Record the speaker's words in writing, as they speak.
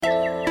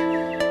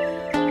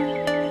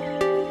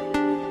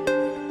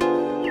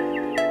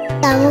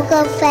Kamo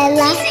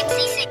Kaofela.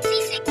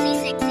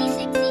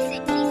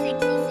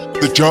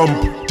 The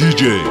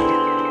JumpDj.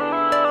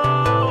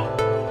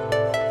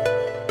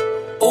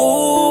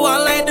 Ooh, I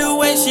like the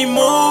way she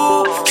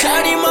move.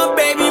 Shawty my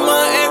baby,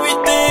 my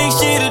everything,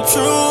 she the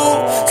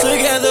truth.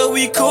 Together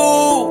we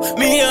cool,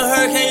 me and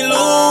her can't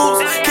lose.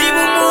 Keep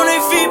them on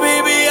their feet,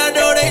 baby, I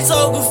know they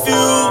so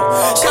confused.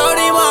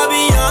 Shawty my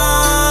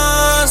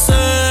Beyonce.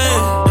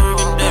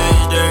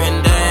 Dirk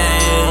and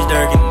Dash,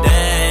 Dirk and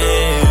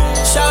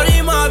Dash. Shawty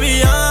my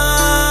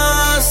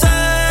Beyonce.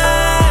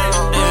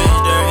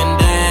 Dirk and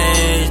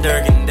Dash,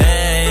 Dirk and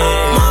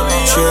Dash. My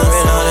Beyonce.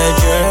 Trippin' on that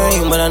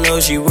drink, but I know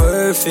she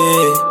worth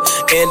it.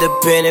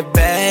 Independent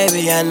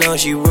baby, I know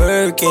she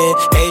working.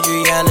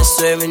 Adriana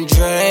serving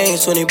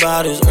drinks, 20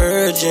 bottles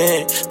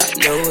urgent. I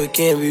know it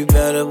can be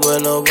better,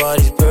 but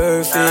nobody's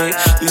perfect.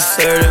 We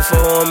flirted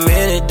for a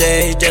minute,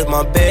 days, just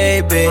my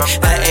baby.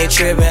 I ain't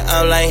tripping,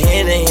 I'm like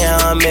hitting, yeah,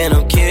 I'm in,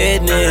 I'm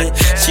kidding it.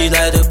 She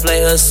like to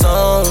play her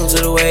songs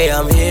to the way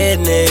I'm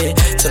hitting it.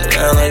 Turn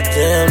around like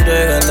damn,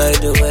 Dirk, I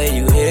like the way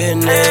you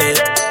hitting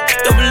it.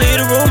 Don't believe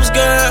the rumors,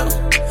 girl.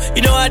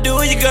 You know I do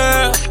it, you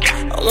girl.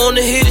 I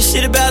wanna hear the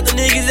shit about the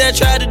niggas that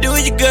tried to do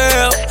you,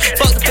 girl.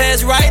 Fuck the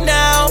past right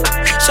now.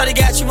 Shawty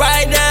got you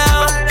right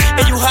now.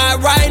 And you hot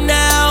right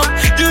now.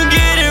 You can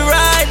get it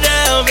right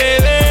now,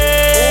 baby.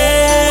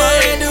 Ooh,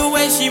 I like the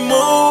way she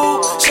move.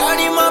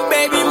 Shawty my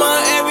baby,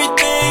 my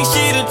everything,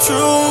 she the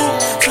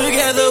truth.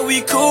 Together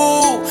we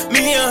cool,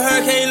 me and her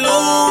can't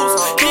lose.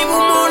 Keep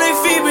them on their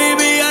feet,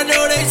 baby, I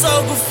know they so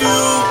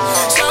confused.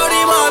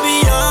 Shawty my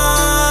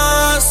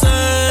Beyonce.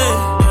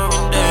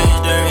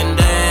 Dirk and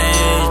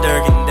Dash,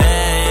 Dirk and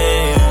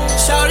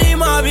Dash. Shawty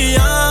my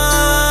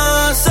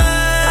Beyonce.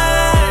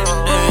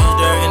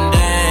 Dirk and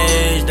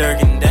Dash,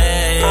 Dirk and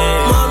Dash.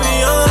 My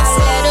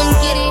Beyonce. I let him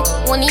get it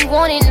when he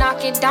want it,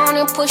 knock it down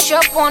and push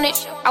up on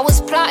it. I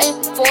was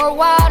plotting for a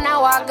while,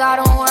 now I got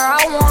him where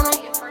I want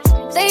him.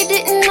 They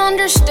didn't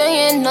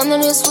understand, none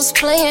of this was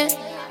planned.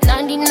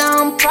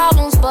 99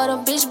 problems, but a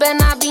bitch better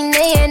not be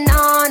naying.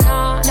 Nah,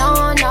 nah,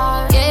 nah,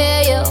 nah.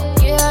 Yeah, yeah,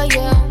 yeah,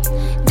 yeah.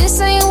 This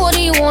ain't what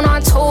he want, I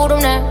told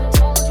him that.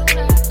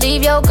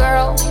 Leave your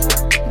girl,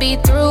 be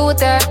through with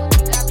that.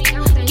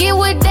 Get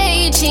with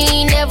Dage, he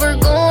ain't never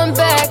going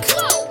back.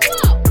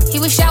 He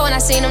was shy when I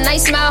seen him,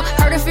 nice smile.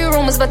 Heard a few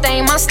rumors, but they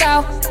ain't my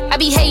style. I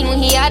be hating when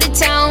he out of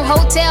town.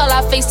 Hotel,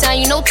 I FaceTime,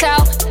 you know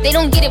towel. They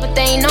don't get it, but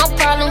they ain't no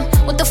problem.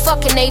 What the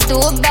fuck can they do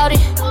about it?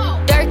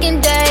 Dirk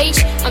and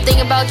Dage, I'm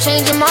thinking about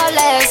changing my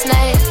last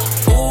name.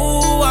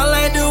 Ooh, I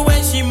like the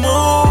way she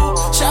move.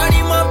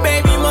 Shawty my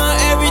baby, my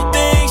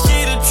everything,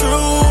 she the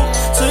truth.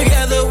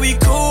 Together we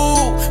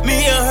cool,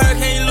 me and her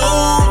can't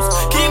lose.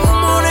 Keep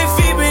them on their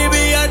feet,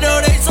 baby, I know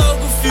they so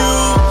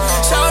confused.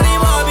 Shawty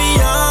my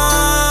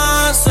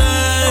Beyonce.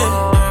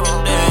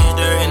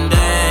 Dirk and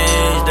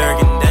Dash, Dirk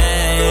and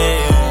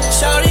Dash.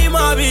 Shawty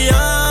my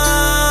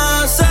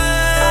Beyonce.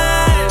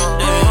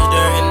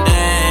 Dirk and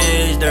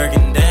Dash, Dirk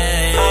and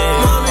Dash.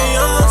 My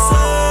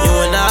Beyonce. You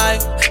and I,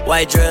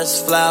 white dress,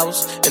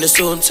 flowers, and a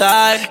suit and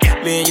tie.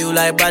 Me and you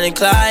like Bonnie and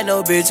Clyde,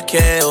 no bitch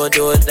care or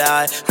do or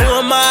die. Who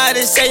am I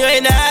to say you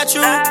ain't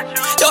natural?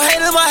 Your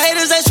haters, my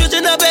haters ain't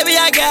shooting up, baby,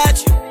 I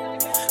got you.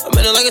 I'm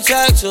in it like a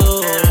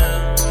tattoo.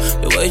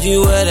 The way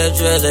you wear that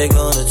dress, they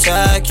gon'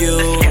 attack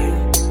you.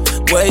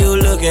 Way you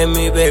look at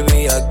me,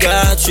 baby, I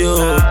got you.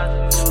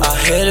 I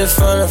hit it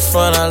from the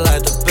front, I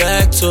like the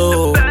back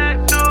too.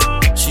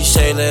 She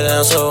say lay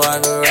down so I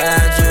can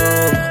ride you.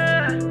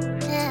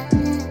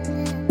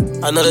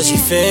 I know that she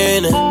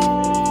feelin'.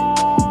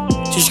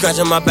 She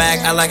scratching my back,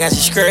 I like how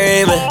she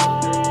screaming.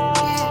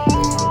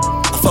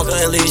 I fuck her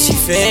and leave, she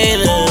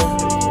feelin'.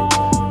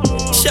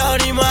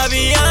 Shawty my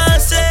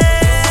Beyonce. I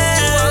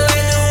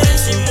like the way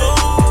she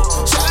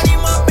move. Shawty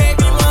my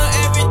baby, my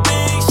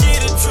everything,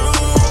 she the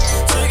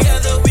truth.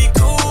 Together we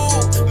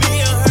cool, me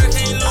and her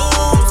can't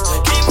lose.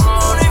 Keep them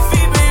on their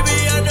feet, baby,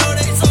 I know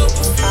they so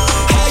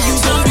confused. How you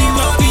gon' be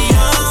my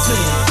Beyonce?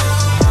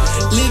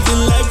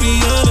 Living like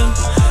Rihanna,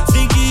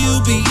 thinking you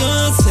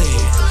Beyonce.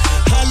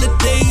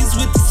 Holidays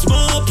with the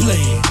small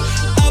plane.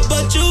 I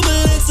bought you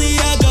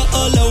Balenciaga,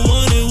 all I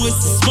wanted was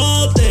the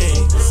small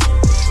things.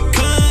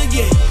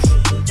 Kanye,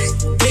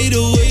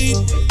 808,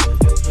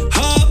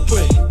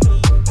 heartbreak.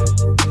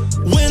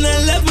 When I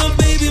left my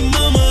baby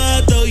mama,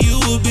 I thought you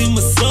would be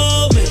my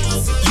soulmate.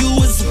 You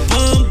was a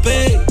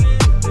Bombay.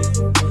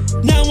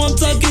 Now I'm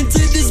talking to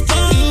this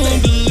Bombay. You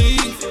won't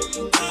believe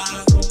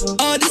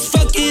all this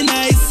fucking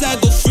ice, I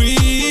go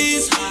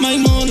freeze. My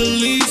Mona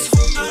Lisa,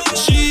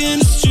 she in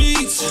the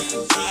streets.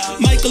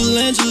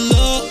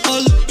 Michelangelo,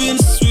 all up in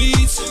the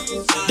sweets.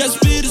 That's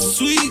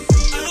bittersweet.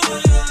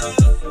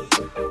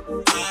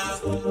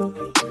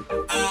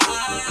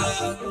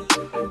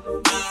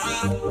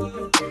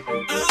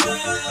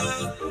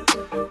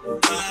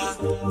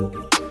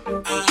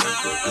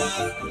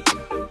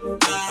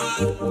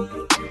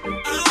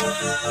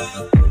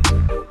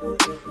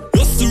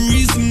 What's the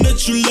reason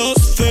that you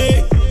lost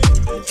faith?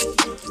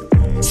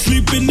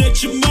 Sleeping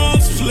at your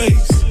mom's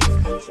place.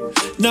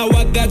 Now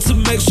I got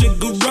some extra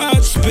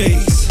garage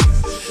space.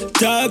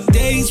 Dark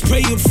days,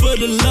 praying for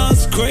the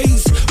lost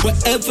grace.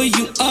 Wherever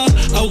you are,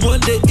 I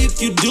wonder if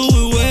you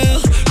doing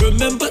well.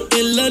 Remember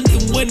in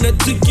London when I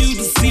took you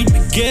to see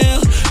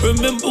Miguel?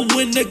 Remember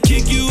when I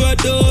kicked you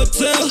out the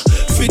hotel?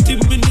 50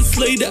 minutes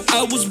later,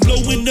 I was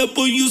blowing up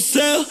on your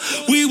cell.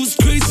 We was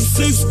crazy,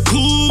 sex,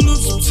 cool, on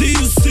some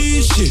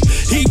TLC shit.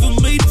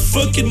 Even made the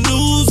fucking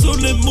news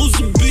on that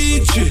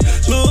Mozambique shit.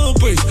 Long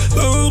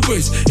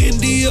braids,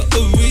 India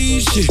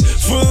Arena shit.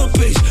 Front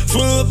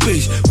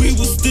page, we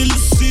was still a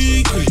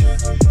secret.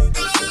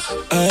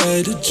 I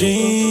had a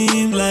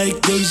dream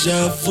like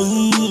deja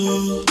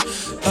vu.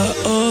 I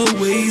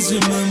always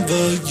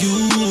remember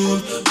you,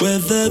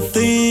 whether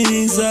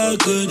things are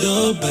good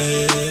or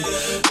bad.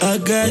 I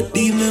got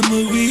these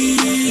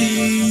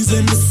memories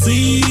in the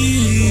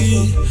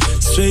sea,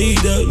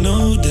 straight up,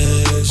 no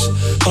dash.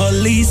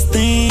 All these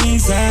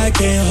things I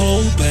can't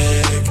hold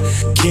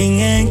back.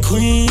 King and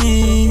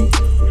queen.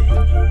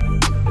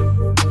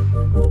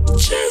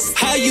 Just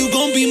how you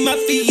gon' be my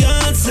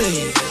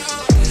fiance?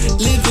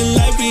 Living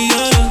like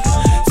Rihanna,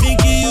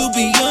 thinking you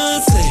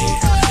Beyonce.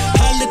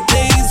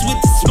 Holidays with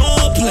the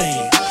small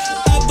plane.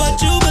 I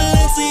bought you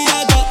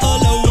Balenciaga,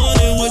 all I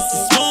wanted was the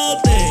small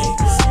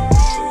things.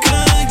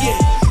 Kanye,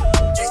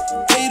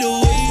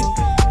 808,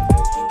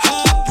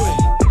 heartbreak.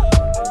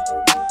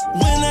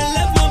 When I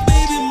left my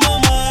baby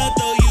mama, I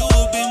thought you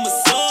would be my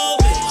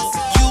soulmate.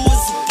 You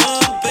was a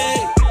Bombay.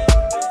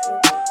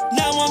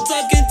 Now I'm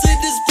talking to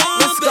this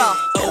Bombay. Let's go.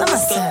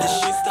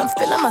 I'm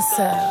feeling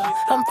myself.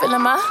 I'm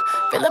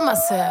feeling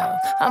myself.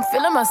 I'm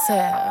feeling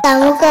myself.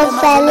 Kamo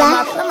Kaofela.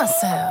 I'm feeling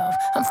myself.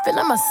 I'm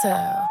feeling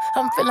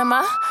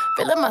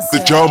myself. The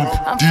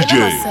JumpDj.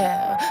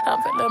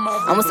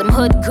 I'm with some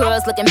hood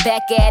girls looking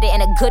back at it,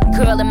 and a good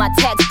girl in my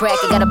tax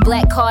bracket. Got a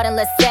black card and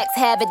let sex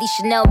have it. These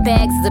Chanel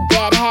bags is a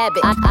bad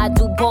habit. I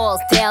do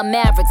balls, down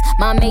Mavericks.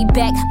 My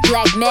Maybach,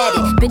 black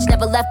matted. Bitch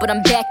never left, but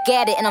I'm back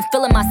at it. And I'm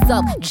feeling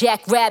myself,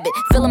 Jack Rabbit.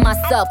 Feeling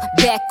myself,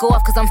 back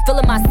off, cause I'm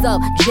feeling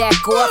myself,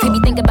 Jack off. He be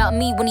think about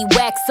me when he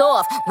wax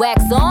off.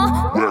 Wax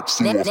on?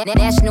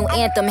 National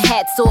anthem,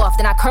 hats off.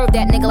 Then I curve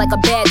that nigga like a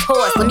bad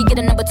horse. Let me get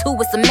a number 2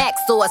 with some Mac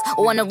sauce.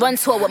 Or on a run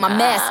tour with my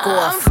mask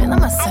off. I'm feeling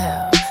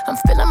myself. I'm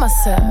feeling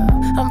myself.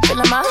 I'm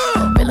feeling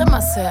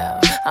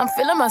myself. I'm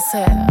feeling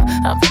myself.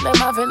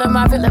 I'm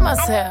feeling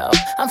myself.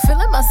 I'm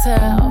feeling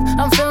myself.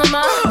 I'm feeling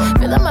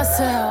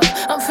myself.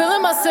 I'm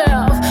feeling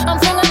myself. I'm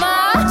feeling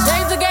my.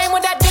 Change the game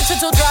with that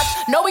digital drop.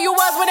 Know where you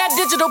was when that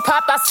digital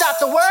popped. I stopped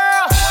the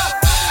world.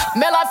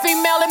 Male or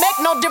female, it make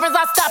no difference.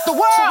 I stopped the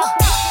world.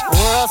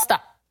 World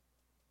stop.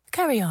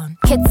 Carry on.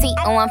 Kitty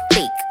on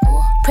fleek,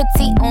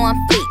 pretty on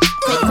fleek.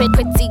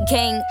 Pretty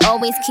gang,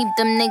 always keep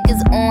them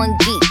niggas on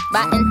geek.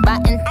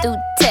 Biting through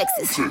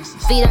Texas,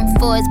 feed him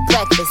for his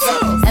breakfast.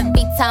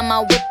 Every time I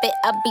whip it,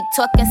 I be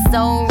talking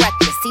so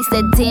reckless. He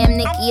said, damn,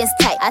 Nicky, it's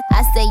tight.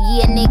 I said,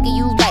 yeah, nigga,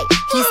 you right.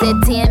 He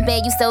said, damn,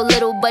 babe, you so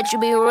little, but you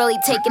be really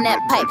taking that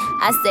pipe.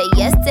 I said,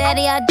 yes,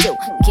 daddy, I do.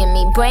 Give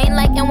me brain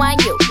like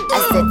NYU. I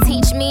said,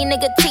 teach me,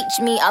 nigga, teach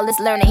me. All this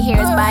learning here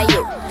is by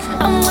you.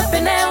 I'm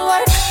whipping that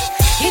work,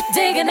 you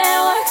digging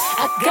that work.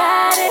 I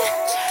got it.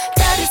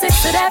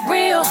 36 to that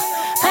real,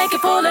 pinky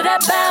full of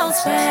that bounce,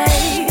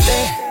 baby.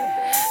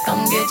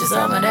 Come get you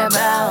some of that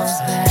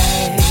bounce,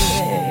 baby.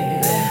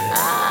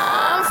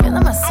 I'm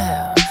feeling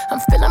myself. I'm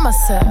feeling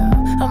myself.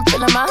 I'm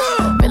feeling myself.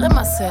 I'm feeling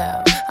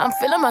myself. I'm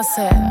feeling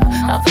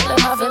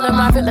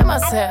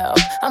myself.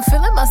 I'm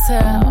feeling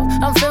myself.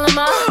 I'm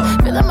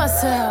feeling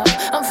myself.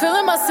 I'm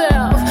feeling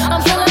myself.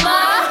 I'm feeling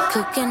my.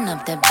 Cooking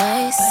up that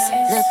bass,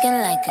 looking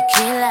like a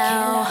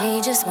kilo.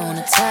 He just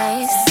wanna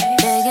taste,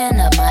 digging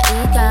up my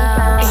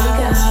ego.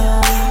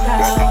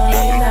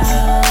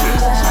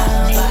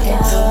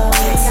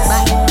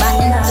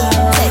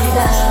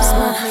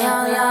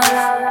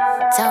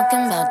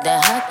 Talking about that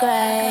hot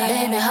grade,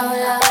 baby,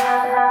 hold up.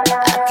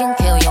 I can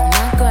kill your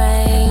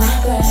migraine.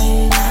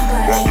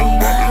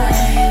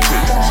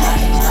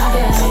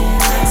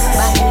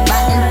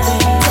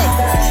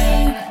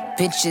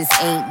 Bitches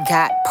ain't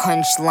got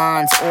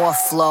punchlines or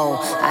flow.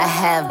 I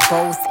have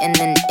both in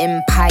an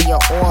empire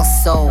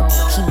also.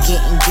 Keep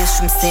getting gifts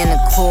from Santa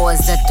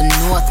Claus at the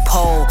North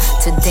Pole.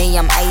 Today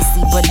I'm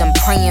icy, but I'm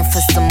praying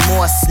for some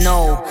more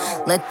snow.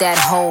 Let that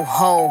hoe,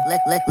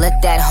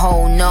 let that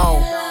hoe know.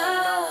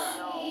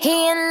 He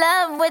in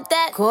love with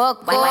that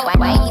cook. Why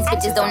these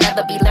bitches don't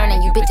ever be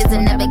learning? You bitches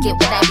will never get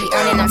what I be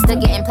earning. I'm still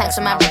getting plaques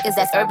from my records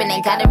that's urban.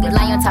 Ain't gotta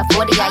rely on top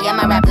 40. I am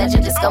a rap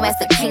legend. Just go ask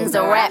the kings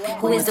of rap.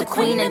 Who is the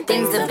queen and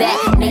things of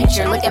that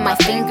nature? Look at my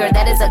finger,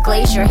 that is a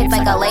glacier. Hits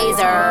like a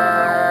laser.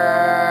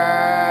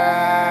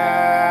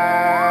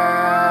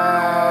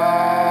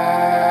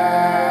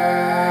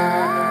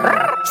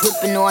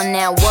 Dripping on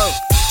that work.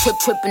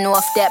 Tripping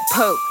off that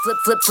perk,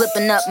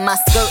 flipping up my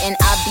skirt, and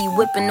I be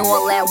whipping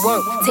all that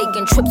work.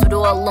 Taking trips with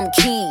all them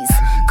keys,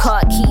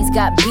 car keys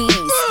got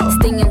bees,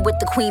 stinging being with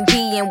the queen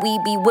bee, and we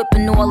be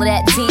whipping all of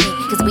that tea.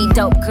 Cause we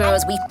dope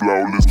girls, we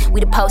flawless.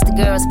 We the poster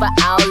girls for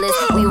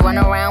owlets. We run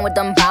around with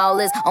them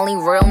bowlers. Only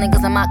real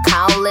niggas in my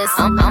cowless.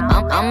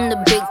 I'm the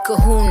big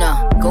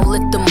kahuna. Go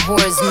let them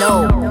whores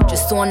know.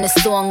 Just on this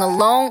song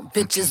alone,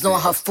 bitches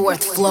on her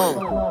fourth floor.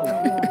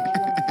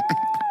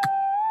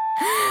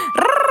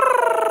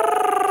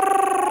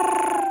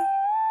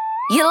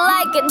 You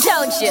like it,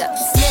 don't you?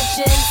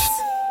 Snitches.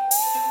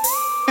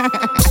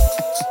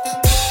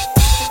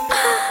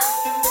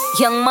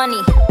 Young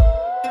Money.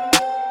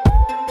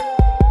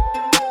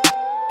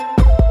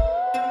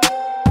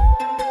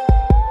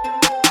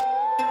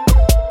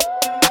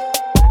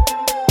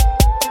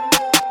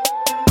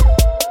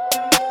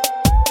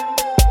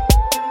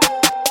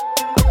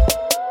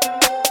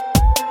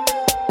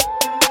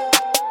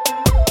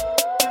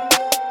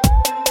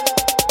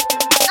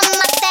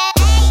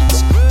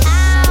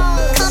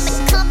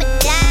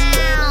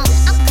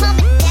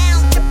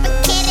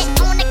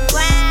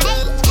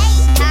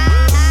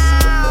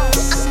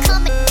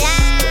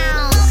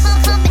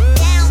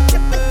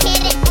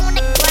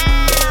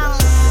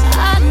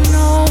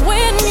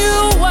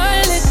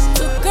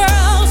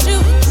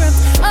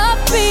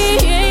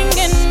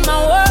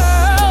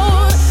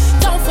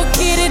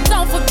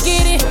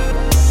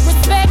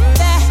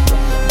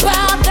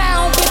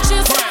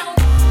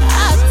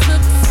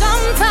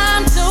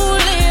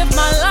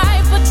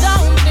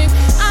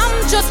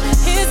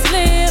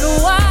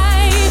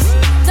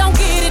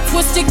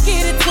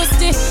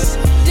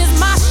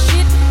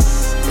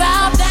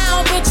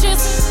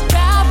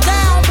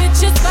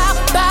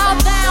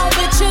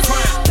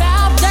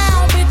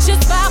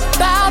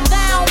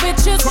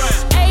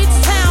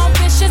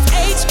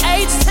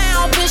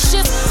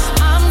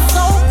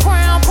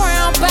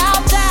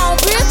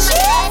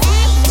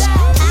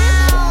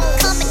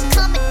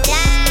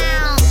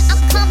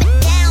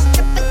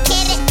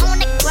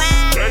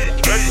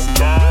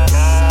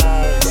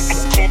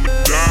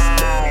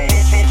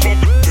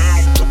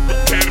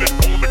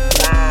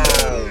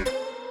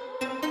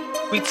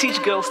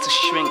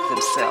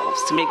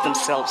 To make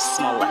themselves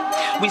smaller.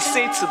 We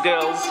say to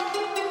girls,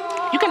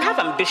 you can have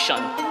ambition,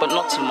 but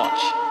not too much.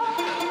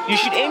 You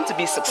should aim to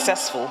be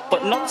successful,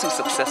 but not too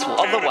successful,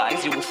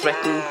 otherwise you will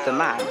threaten the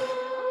man.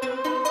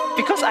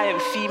 Because I am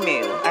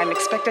female, I am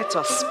expected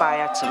to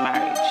aspire to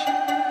marriage.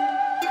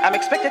 I'm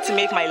expected to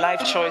make my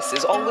life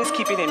choices, always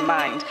keeping in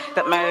mind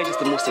that marriage is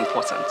the most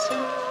important.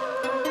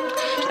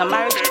 Now,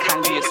 marriage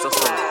can be a source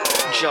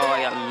of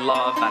joy and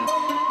love and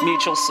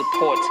mutual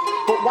support.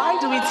 But why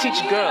do we teach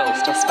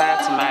girls to aspire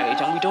to marriage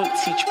and we don't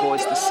teach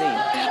boys the same?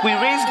 We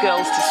raise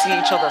girls to see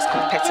each other as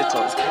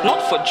competitors,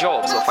 not for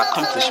jobs or for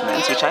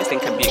accomplishments, which I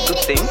think can be a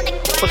good thing,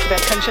 but for the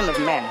attention of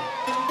men.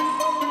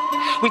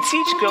 We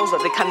teach girls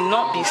that they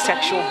cannot be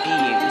sexual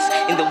beings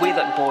in the way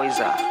that boys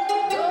are.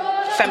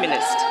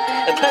 Feminist,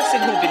 a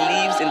person who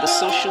believes in the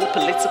social,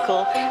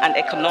 political, and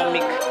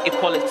economic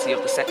equality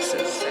of the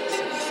sexes.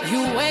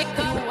 You wake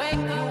up.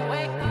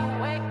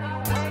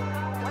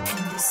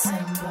 In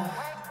December,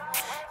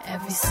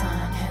 every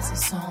sign has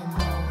its own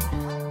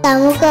mode.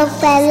 Kamo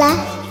Kaofela.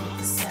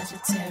 The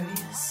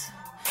Sagittarius,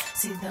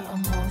 see the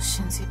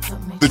emotions he put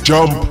me The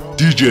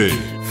JumpDj.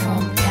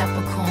 From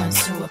Capricorns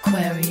to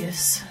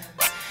Aquarius,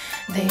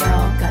 they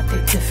all got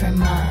their different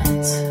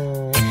minds.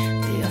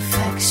 The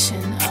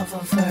affection of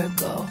a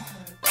Virgo,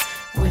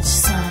 which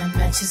sign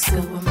matches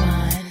good with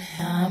mine?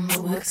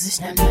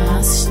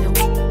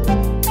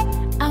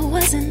 I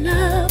was in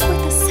love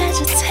with the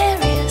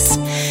Sagittarius.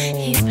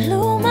 He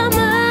blew my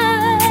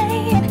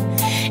mind.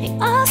 He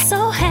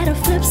also had a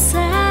flip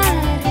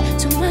side,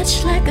 too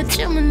much like a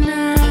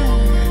Gemini.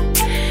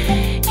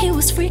 He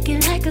was freaky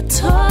like a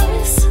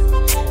Taurus,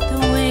 the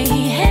way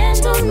he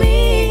handled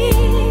me,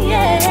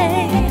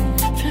 yeah.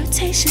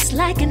 Flirtatious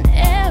like an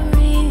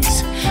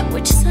Aries.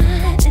 Which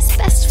sign is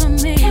best for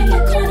me?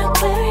 Capricorn,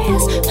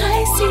 Aquarius,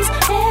 Pisces,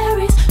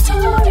 Aries,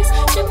 Taurus,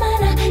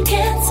 Gemini,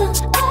 Cancer.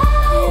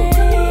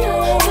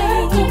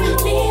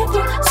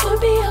 Libra,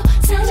 Scorpio,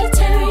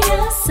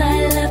 Sagittarius, I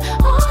love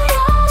all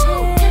y'all.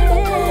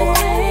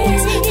 Capricorn,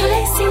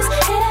 Pisces,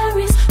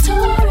 Aries,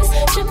 Taurus,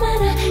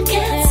 Gemini,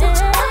 Cancer.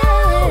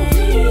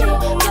 Leo,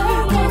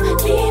 Virgo,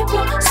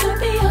 Libra,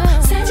 Scorpio,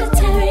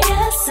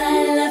 Sagittarius, I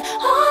love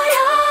all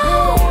y'all.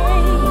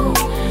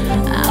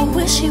 I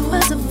wish he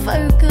was a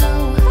Virgo,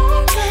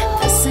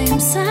 the same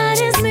sign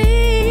as me.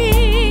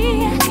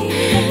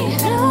 You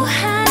know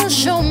how to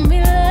show me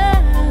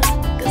love,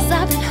 'cause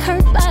I've been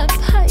hurt by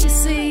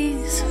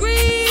Pisces.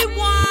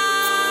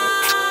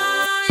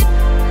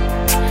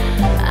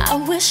 I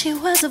wish he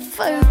was a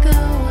Virgo,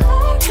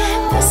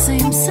 the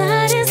same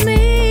sign as me.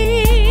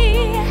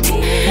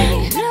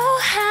 You know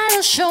how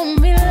to show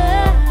me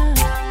love,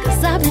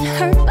 'cause I've been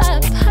hurt by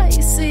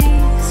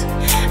Pisces.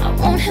 I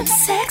want him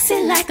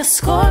sexy like a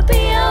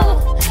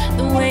Scorpio,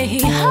 the way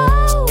he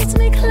holds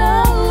me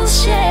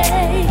close,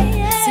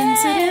 yeah.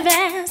 Sensitive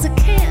as a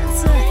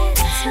Cancer,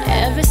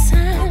 every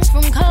sign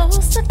from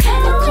coast to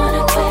Capricorn,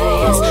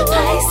 Aquarius,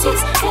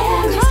 Pisces,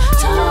 Aries,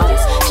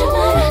 Taurus,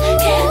 Gemini,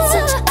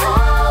 Cancer.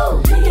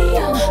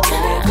 Leo,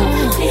 Virgo,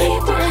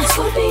 Libra,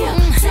 Scorpio,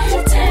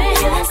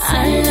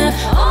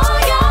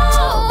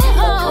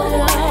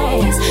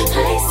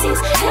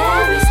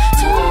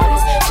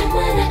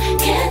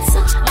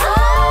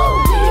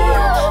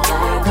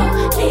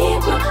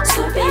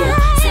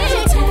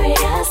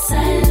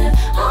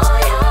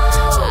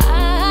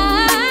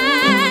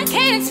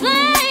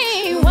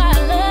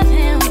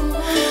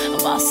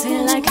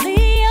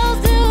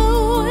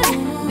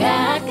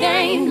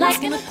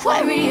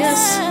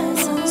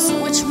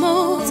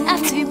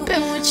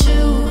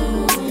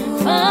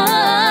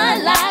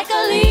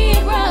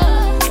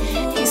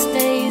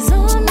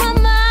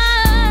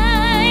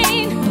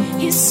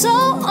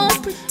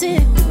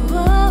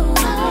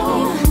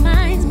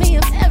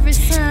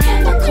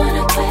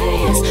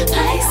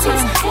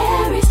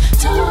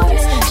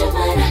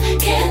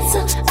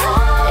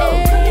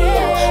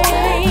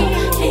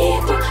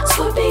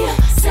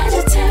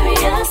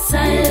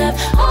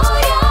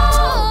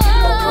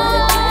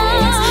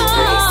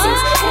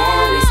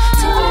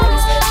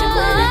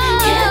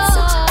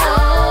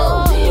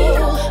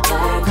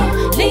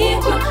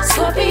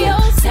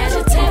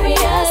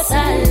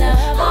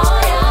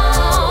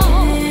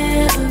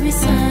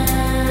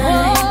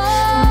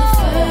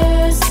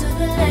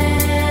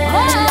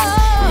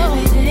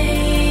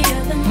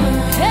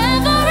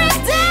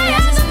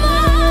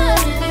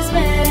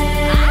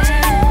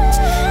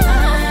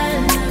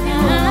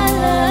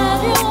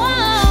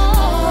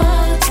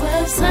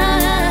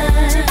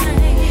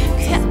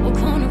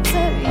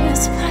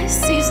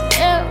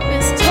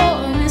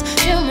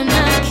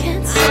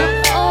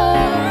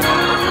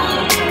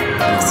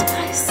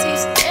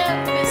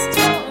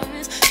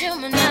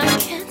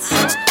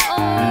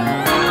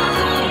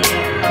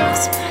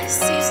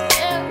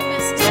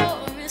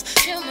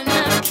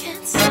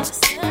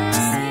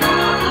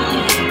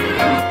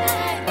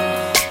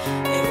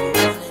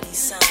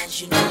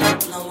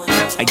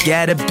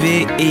 got a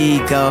big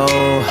ego,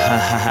 ha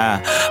ha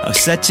ha. Oh,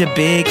 such a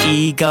big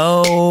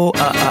ego,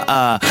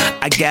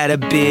 I got a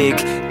big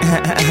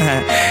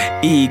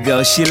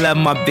ego. She love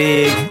my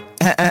big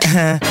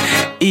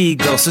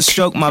ego, so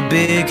stroke my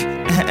big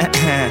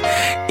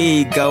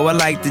ego. I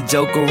like to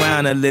joke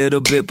around a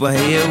little bit, but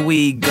here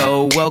we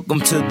go. Welcome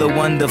to the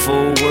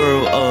wonderful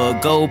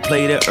world. Go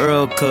play the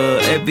Earl,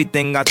 cuz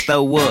everything I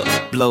throw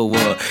up, blow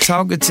up.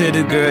 Talking to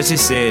the girl, she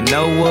said,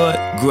 know what?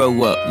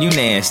 Grow up, you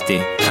nasty.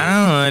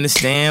 I don't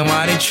understand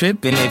why they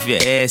tripping if you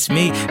ask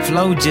me.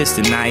 Flow just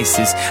the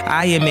nicest.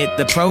 I admit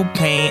the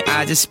propane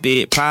I just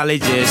spit probably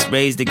just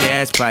raised the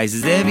gas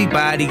prices.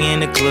 Everybody in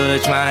the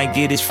club trying to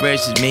get as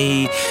fresh as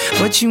me.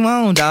 What you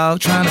on, dog?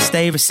 Trying to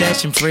stay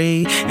recession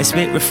free and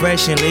spit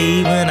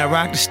refreshingly when I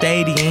rock the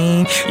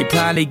stadium. You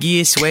probably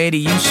get sweaty,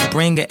 you should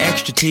bring an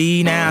extra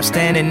tea. Now I'm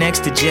standing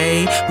next to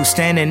Jay, who's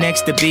standing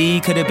next to B.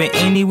 Could have been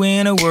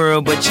anywhere in the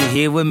world, but you're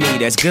here with me.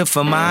 That's good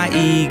for my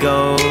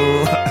ego.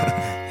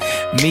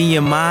 Me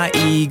and my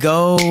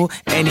ego,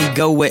 and he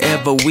go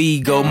wherever we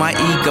go. My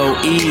ego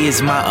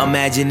is my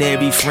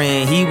imaginary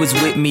friend. He was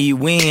with me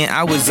when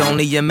I was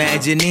only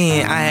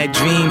imagining. I had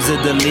dreams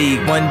of the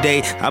league. One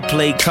day I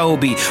played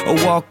Kobe or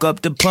walk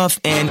up to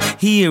Puff and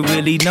he'd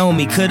really know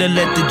me. Could've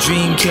let the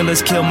dream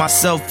killers kill my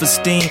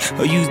self-esteem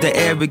or use the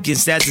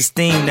arrogance as a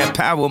steam that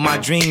power my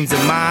dreams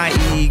and my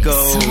ego.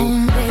 So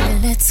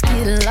baby, let's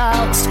get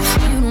lost.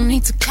 You don't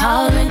need to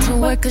call into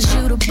work cause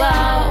you the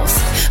boss.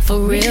 For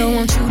real,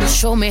 want you to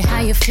show me how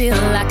you feel.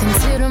 I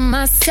consider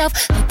myself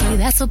lucky,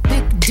 that's a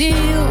big deal.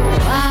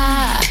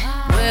 Why?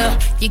 Well,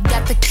 you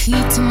got the key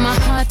to my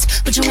heart,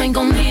 but you ain't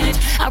gon' need it.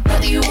 I'd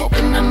rather you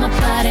open up my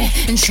body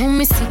and show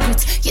me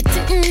secrets you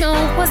didn't know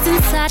what's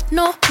inside.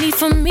 No need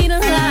for me to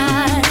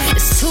lie.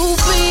 It's too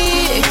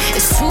big,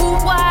 it's too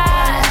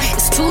wide,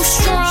 it's too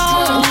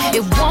strong,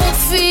 it won't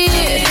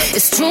fit.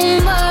 It's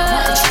too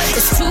much,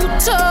 it's too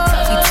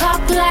tough. He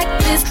talk like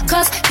this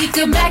cause he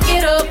can back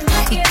it up.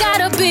 He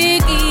got a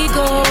big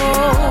ego,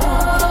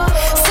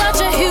 such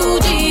a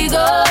huge ego.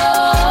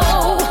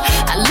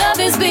 I love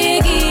his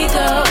big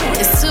ego.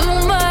 It's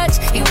too much,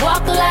 he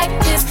walk like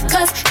this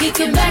cause he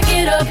can back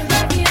it up.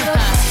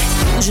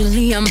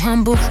 Usually I'm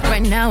humble,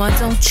 right now I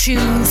don't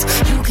choose.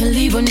 You can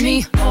leave with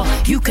me or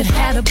you could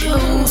have the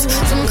blues.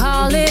 Some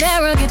call it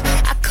arrogant,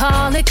 I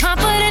call it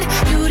confident.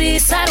 You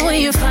decide when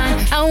you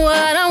find out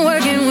what I'm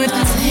working with.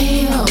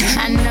 Damn,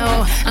 I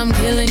know I'm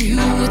killing you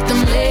with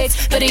them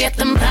legs, but yet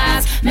them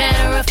thighs.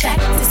 Matter of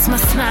fact, it's my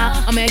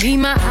smile or maybe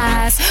my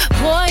eyes.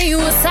 Boy,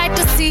 you a sight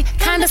to see,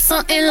 kinda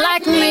something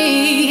like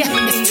me.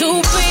 It's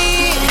too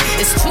big,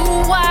 it's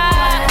too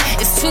wide,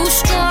 it's too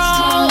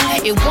strong,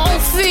 it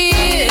won't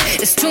fit.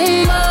 It's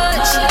too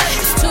much,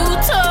 it's too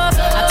tough.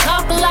 I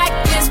talk like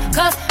this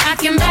cause I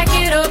can back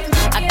it up.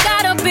 I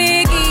got a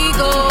big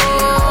ego,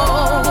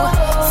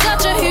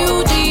 such a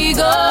huge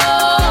ego,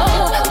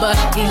 but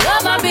he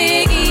love my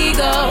big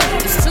ego.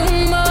 It's too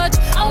much,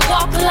 I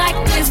walk like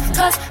this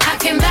cause I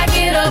can back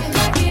it up.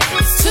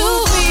 It's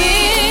too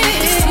big,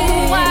 it's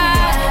too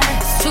wide,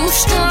 it's too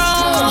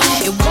strong,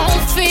 it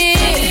won't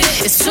fit.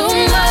 It's too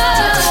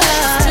much,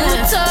 it's too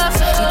tough.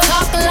 He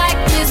talk like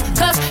this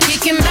cause he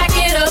can back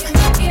it up.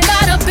 He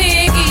got a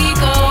big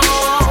ego,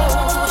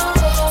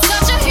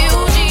 such a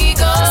huge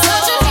ego,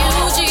 such a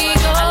huge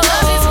ego. I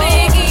love his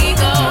big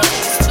ego.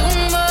 It's too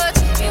much,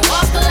 he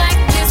walk like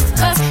this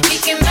cause he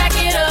can back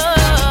it up.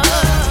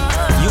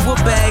 You a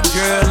bad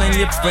girl and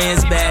your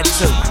friends bad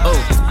too. Oh,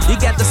 you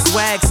got the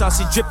swag, so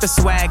she drip the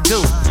swag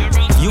too.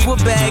 You a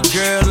bad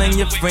girl and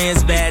your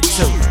friends bad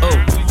too. Oh,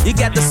 you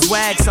got the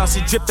swag, so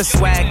she drip the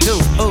swag too.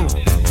 Oh,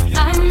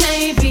 I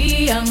may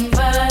be young,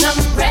 but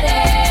I'm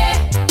ready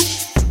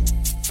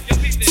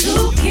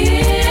to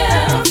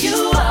give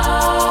you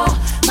all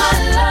my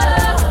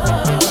love.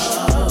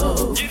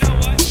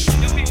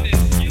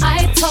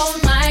 I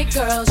told my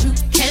girls you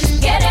can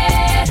get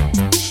it.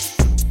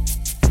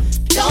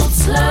 Don't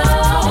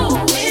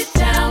slow it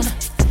down,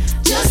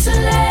 just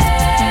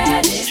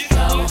let it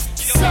go.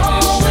 So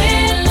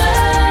in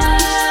love,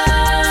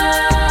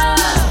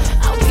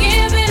 I'll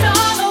give it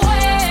all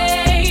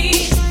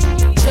away.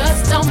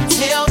 Just don't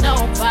tell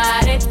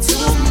nobody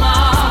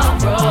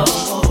tomorrow.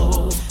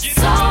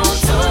 So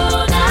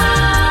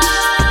tonight,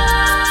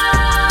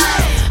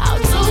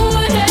 I'll do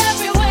it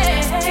every way.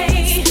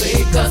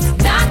 Because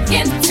I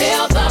can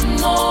tell the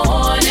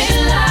morning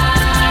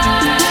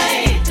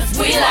light. 'Cause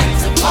we like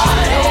to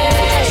party.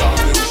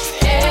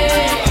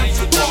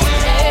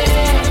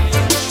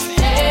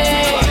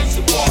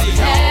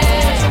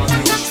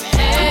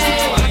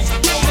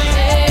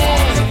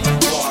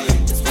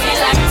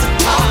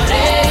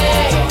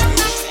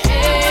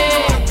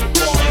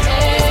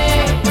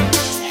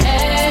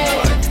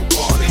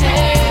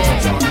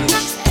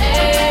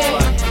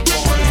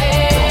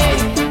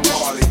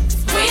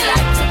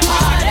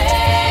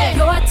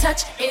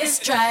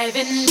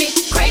 Driving me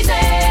crazy.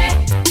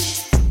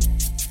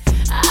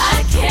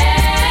 I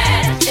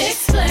can't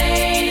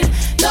explain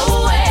the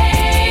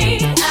way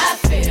I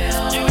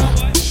feel.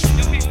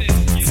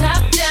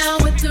 Top down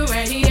with the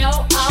radio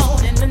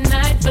on, and the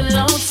night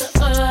belongs to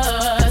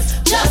us.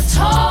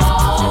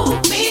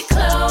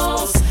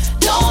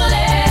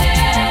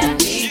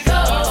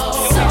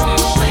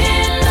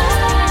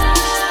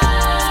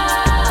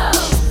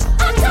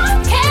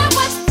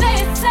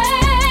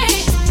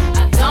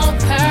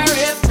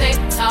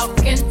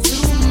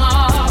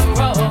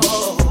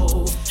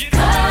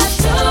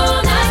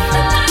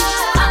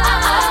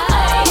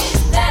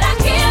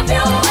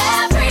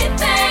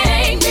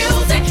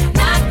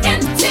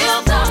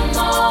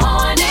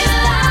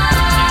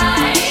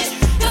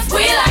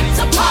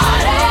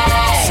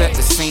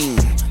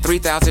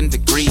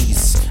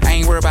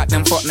 about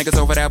them fuck niggas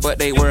over there, but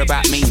they worry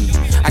about me.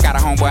 I got a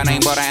homeboy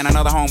named Butter and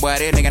another homeboy,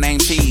 that nigga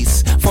named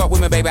Cheese. Fuck with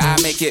me, baby, I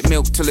make it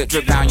milk till it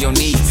drip down your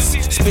knees.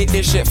 Spit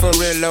this shit for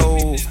real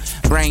low,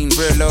 brain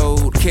real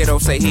low. Kiddo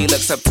say he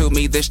looks up to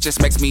me, this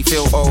just makes me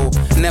feel old.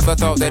 Never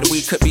thought that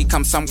we could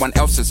become someone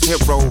else's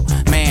hero.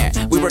 Man,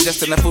 we were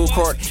just in the food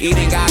court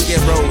eating God get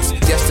rolls.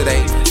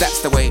 Yesterday,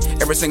 that's the way.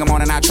 Every single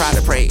morning I try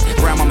to pray.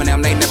 Grandma and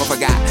them, they never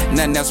forgot.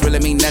 Nothing else really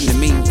mean nothing to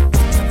me.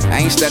 I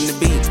ain't studying the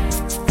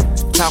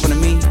beat. Talking to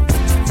me.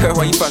 Girl,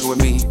 why you fucking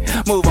with me?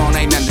 Move on,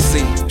 ain't nothing to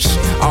see. Shh,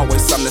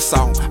 always something to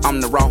saw. I'm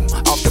the raw,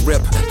 off the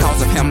rip.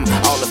 Cause of him,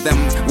 all of them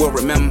will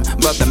remember.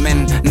 But the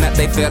men, nut,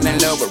 they fell in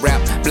love with rap.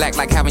 Black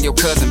like having your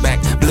cousin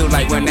back. Blue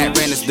like when that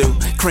rent is due.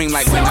 Cream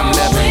like when I'm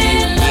loving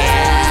you.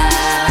 Yeah.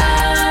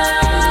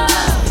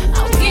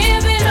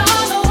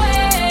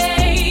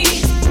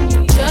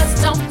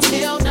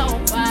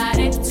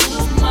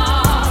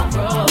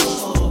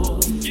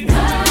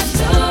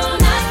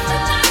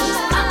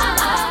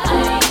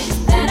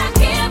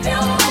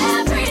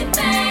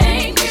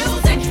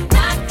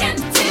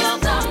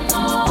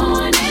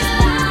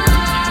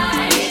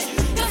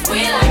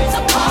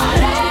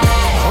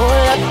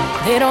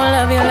 They don't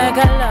love you like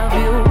I love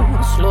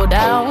you. Slow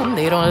down,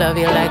 they don't love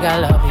you like I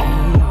love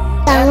you.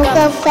 Kamo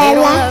Kaofela. They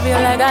don't love you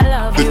like I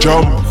love you. The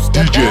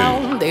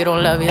JumpDj. They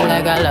don't love you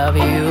like I love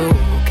you.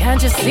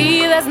 Can't you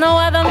see there's no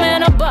other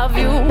man above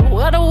you?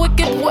 What a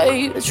wicked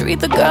way to treat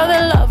the girl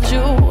that loves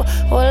you.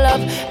 Oh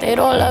love, they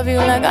don't love you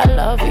like I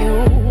love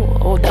you.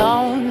 Oh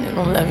down, they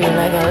don't love you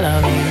like I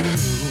love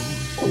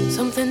you.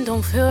 Something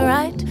don't feel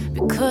right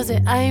because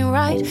it ain't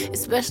right,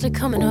 especially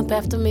coming up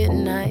after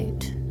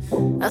midnight.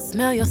 I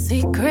smell your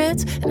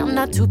secrets, and I'm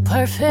not too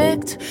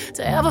perfect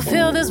to ever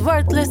feel this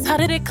worthless. How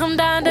did it come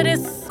down to this?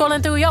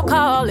 Scrolling through your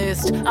call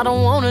list. I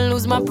don't wanna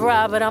lose my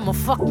pride, but I'ma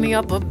fuck me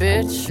up a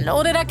bitch.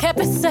 Know that I kept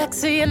it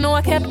sexy, and know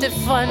I kept it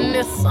fun.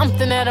 There's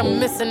something that I'm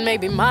missing,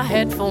 maybe my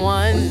head for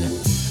one.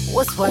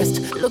 What's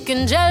worst,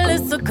 looking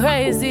jealous or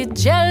crazy?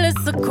 Jealous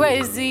or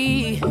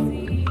crazy?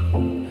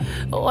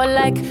 Or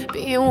like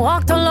being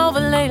walked all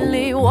over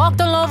lately, walked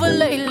all over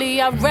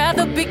lately. I'd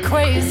rather be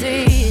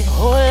crazy.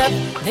 Hold up,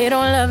 they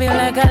don't love you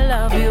like I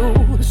love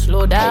you.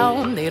 Slow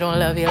down, they don't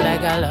love you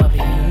like I love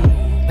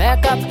you.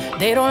 Back up,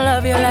 they don't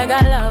love you like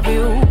I love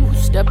you.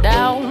 Step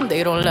down,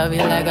 they don't love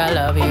you like I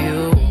love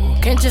you.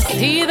 Can't you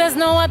see there's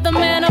no other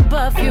man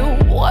above you?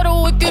 What a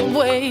wicked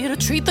way to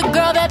treat the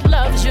girl that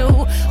loves you.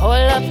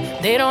 Hold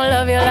up, they don't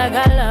love you like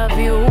I love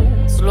you.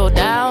 Slow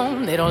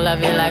down, they don't love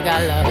you like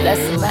I love you.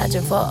 Let's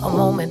imagine for a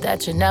moment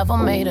that you never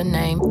made a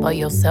name for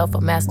yourself, a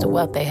master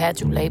wealth. They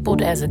had you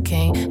labeled as a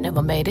king.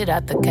 Never made it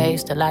out the cage,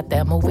 still out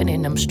there moving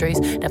in them streets.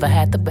 Never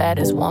had the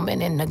baddest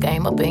woman in the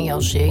game up in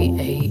your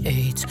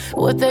sheets.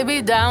 Would they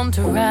be down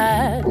to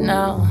ride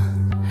now?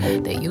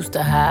 They used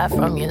to hide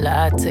from you,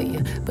 lied to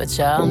you, but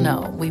y'all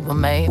know we were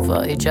made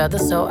for each other,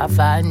 so I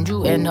find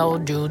you and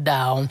hold you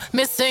down.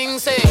 Missing,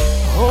 say,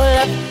 hold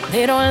up,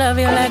 they don't love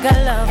you like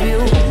I love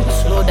you.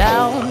 Slow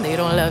down, they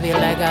don't love you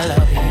like I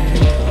love you.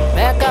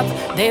 Back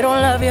up, they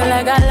don't love you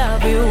like I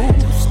love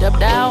you. Step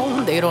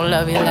down, they don't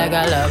love you like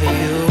I love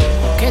you.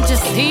 Can't you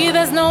see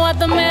there's no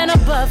other man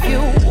above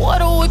you?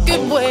 What a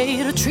wicked way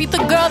to treat the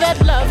girl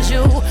that loves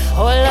you.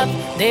 Hold up,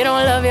 they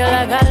don't love you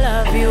like I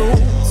love you.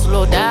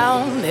 Slow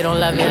down, they don't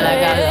love you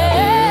like I love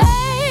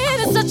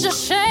you. It's such a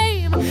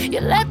shame you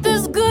let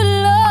this good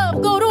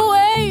love go to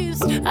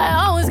waste.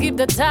 I always keep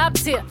the top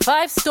tier,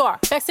 5-star,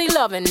 sexy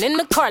loving in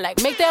the car,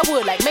 like make that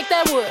wood,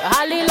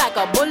 holly like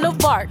a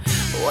boulevard.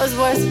 What's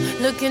worse,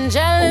 looking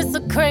jealous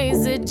or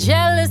crazy,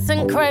 jealous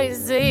and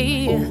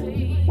crazy.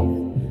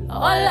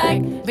 Or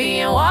like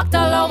being walked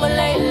all over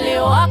lately,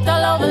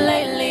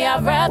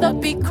 I'd rather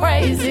be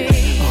crazy.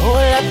 Hold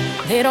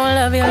up, they don't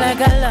love you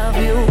like I love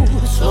you.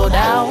 Slow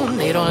down,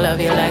 they don't love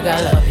you like I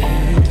love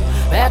you.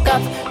 Back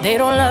up, they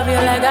don't love you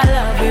like I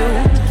love you.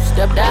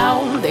 Step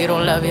down, they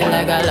don't love you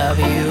like I love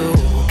you.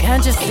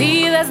 Can't you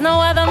see there's no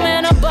other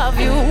man above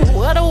you?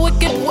 What a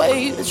wicked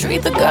way to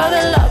treat the girl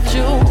that loves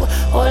you.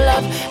 Hold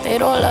up, they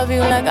don't love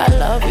you like I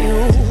love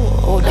you.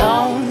 Hold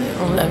down, they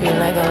don't love you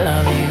like I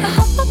love you. I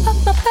hop up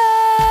my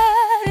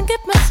bed and get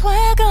my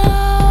swag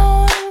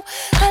on.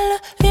 I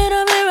look in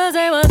the mirror,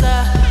 say what's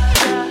up.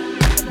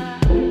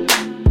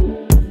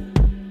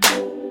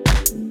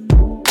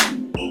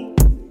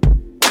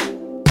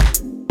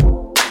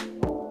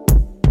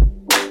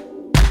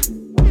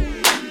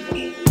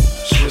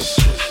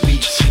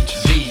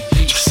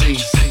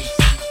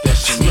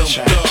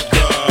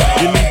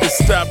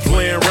 Stop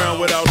playing around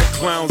with all the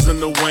clowns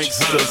and the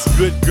wanksters.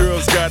 Good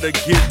girls gotta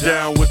get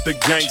down with the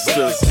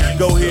gangsters.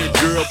 Go ahead,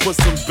 girl, put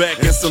some back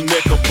and some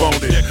neck up on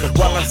it,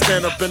 while I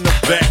stand up in the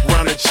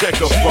background and check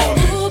up on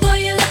it. Ooh, boy,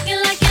 you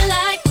looking like you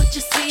like what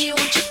you see.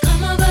 Won't you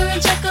come over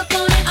and check up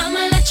on it?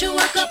 I'ma let you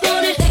work up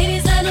on it.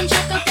 Ladies, let him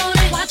check up on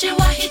it. Watch it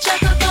while he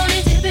check up on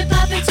it. Dip it,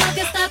 pop it, talk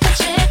it, stop and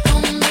check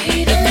on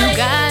me tonight. If you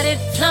got it,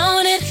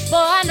 flown it,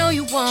 boy, I know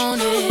you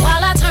want it.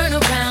 While I turn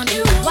around,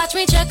 you watch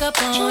me check up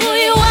on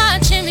it. You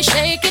watching me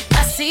shake it,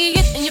 I see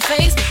it in your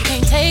face. You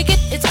can't take it,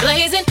 it's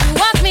blazing. You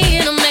watch me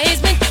in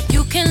amazement.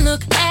 You can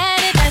look at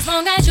it as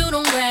long as you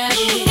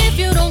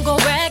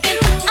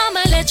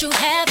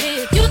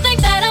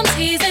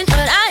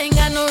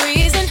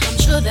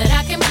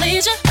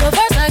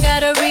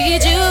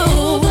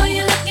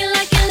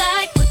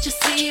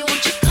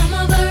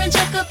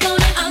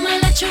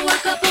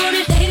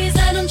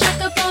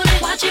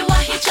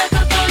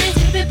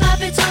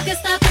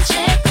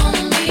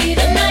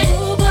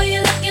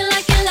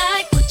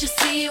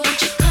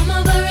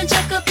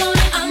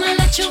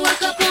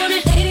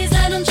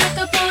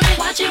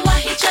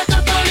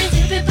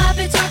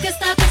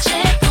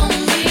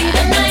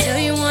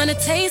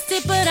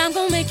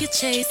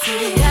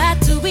places.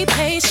 Got to be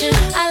patient,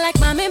 I like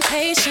mine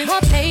impatient.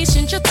 More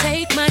patient, you'll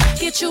take mine,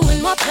 get you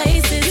in more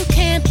places. You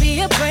can't be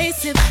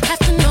abrasive, have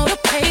to know the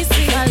paces.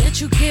 If I let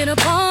you get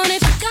up on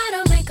it, you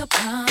gotta make a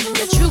promise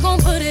that you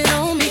gon' put it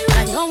on me,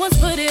 like no one's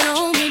put it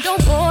on me.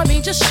 Don't bore me,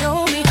 just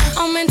show me.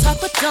 I'm in talk,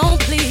 but don't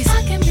please.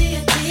 I can be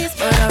a tease,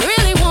 but I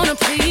really wanna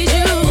please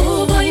you.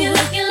 Ooh, boy, you're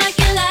looking like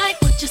you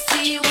like what you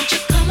see. Won't you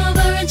come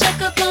over and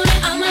check up on it?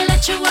 I'ma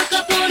let you work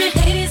up on it.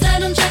 Ladies,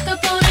 let him check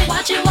up on it.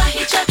 Watch it while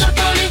he check up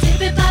on it.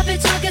 Dip it, pop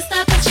it, talk it,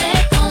 stop it,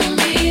 check on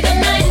me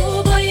tonight.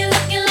 Ooh, boy, you're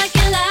looking like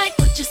you like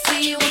what you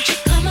see. Won't you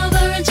come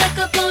over and check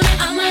up on it?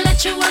 I'ma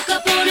let you work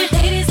up on it.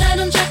 Ladies, let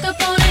him check up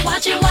on it.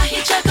 Watch it while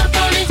he check up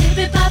on it. Dip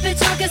it, pop it,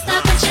 talk it,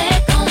 stop it,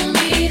 check on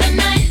me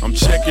tonight. I'm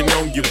checking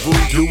on your boo,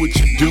 do what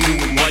you do.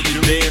 And while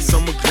you dance,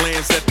 I'ma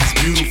glance at this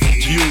beautiful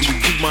view.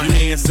 Keep my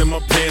hands in my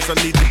pants, I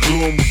need to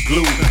glue 'em with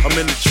glue. I'm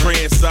in a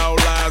trance, all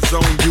eyes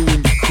on you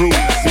and your crew.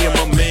 Me and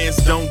my mans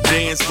don't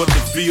dance, but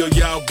the feel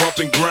y'all bump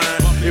and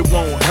grind. It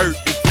won't hurt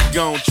if we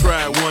gon'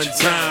 try it one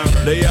time.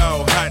 They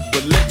all hot,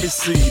 but let me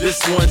see,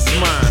 this one's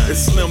mine.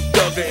 It's Slim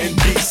Thugger and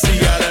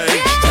DC out of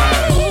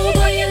H-Time. Ooh,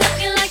 boy, you're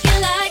looking like you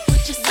like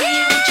what you see.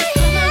 Won't you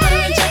come over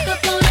and check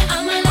up on it?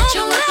 I'ma let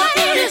you work up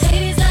on it.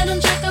 Ladies, let him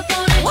check up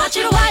on it. Watch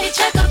it while you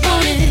check up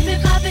on it. Dip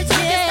it, pop it, talk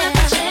it, stop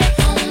it, check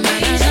on me.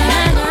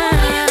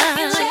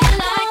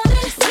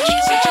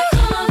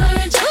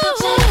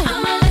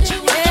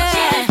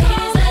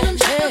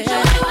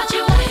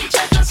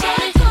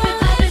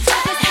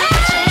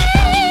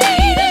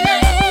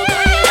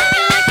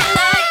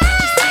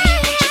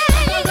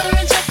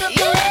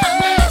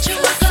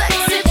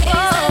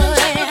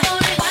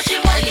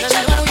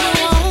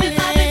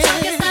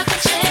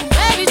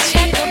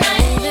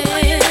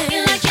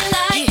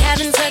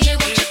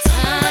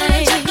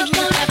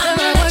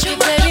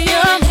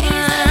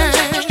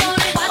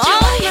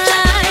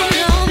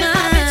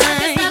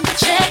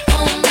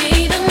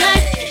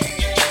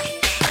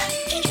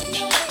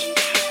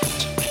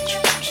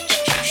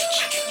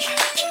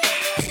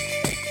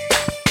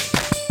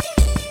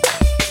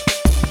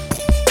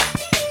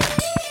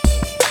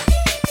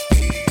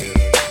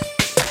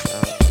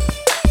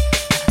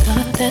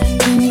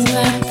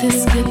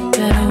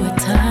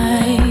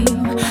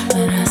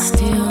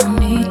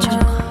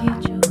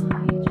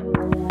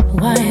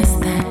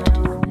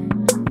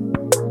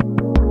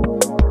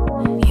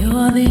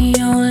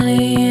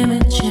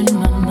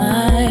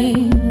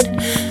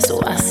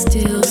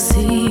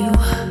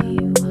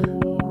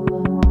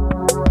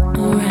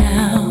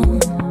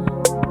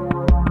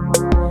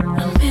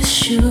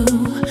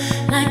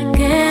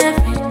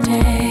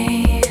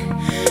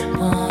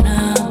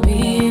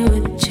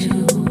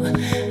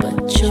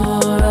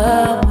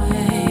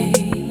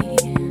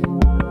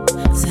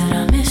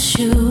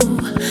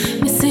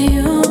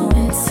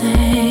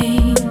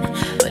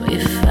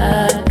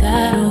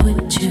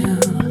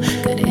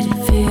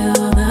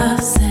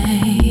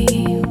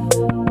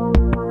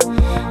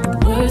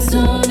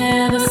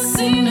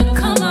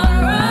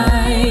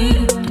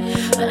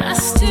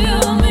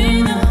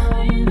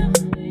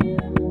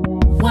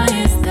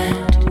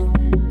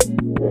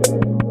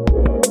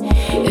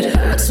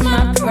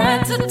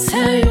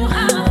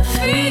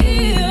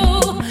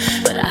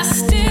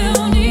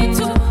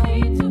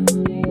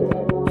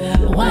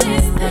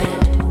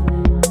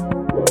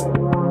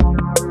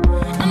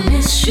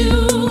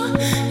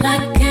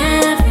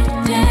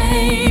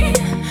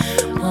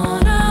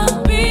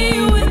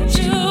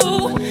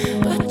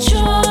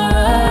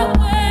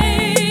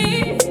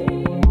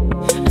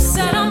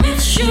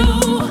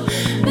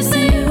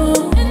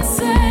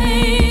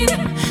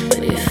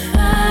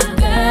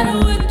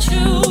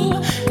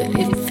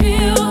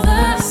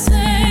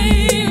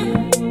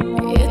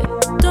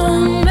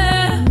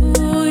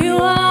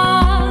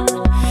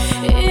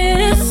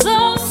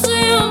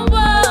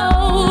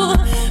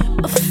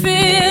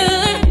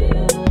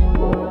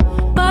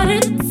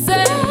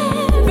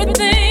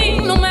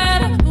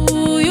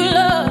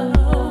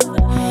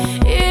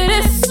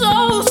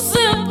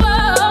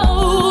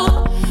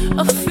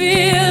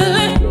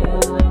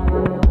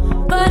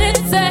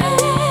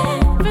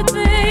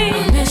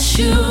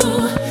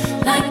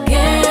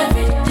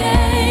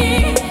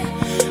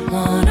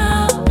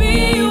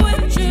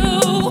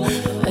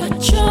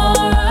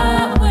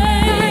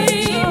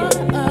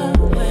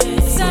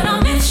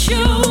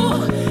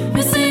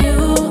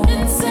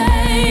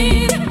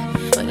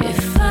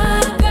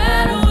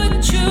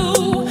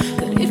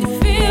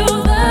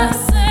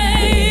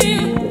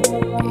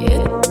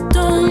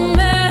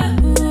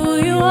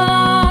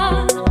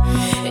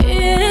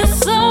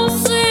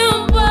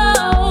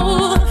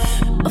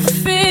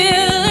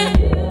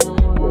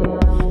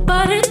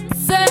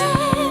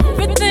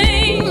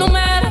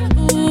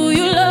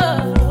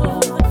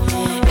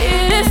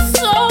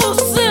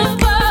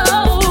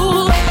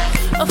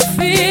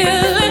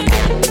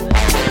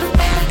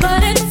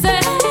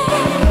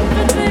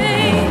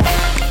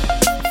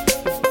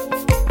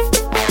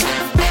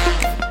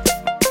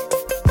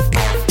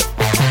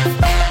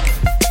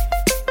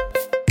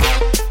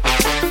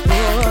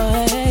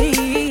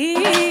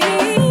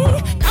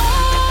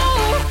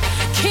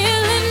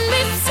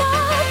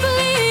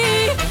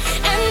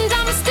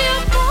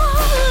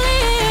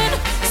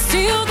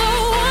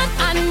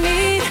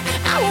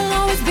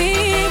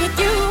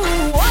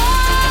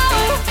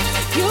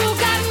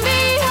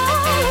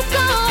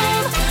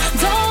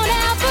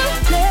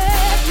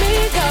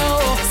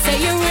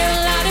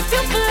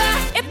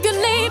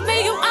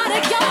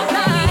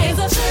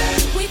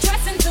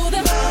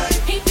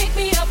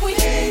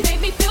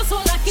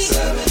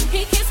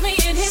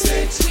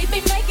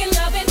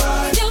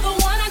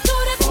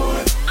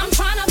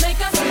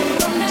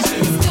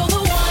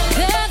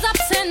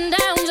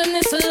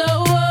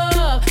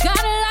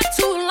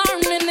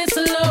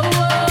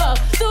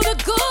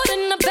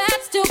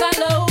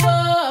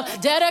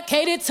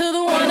 it to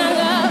the one I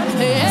love.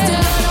 Yeah. Still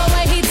love the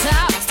way he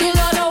talk, still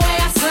love the way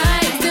I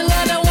sing, still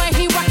love the way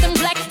he rock them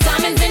black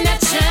diamonds in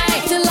that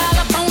chain. Still all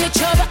up on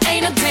each other,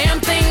 ain't a damn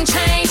thing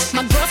changed.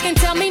 My girls can't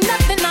tell me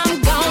nothing,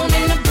 I'm gone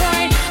in the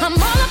brain. I'm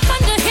all up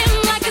under him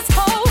like it's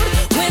cold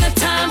winter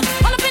time.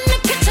 All up in the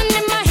kitchen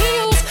in my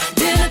heels,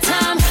 dinner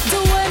time. Do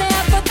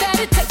whatever that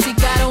it takes, he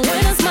got a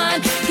winner's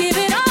mind. Give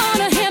it all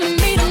to him and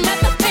meet him at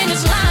the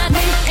finish line.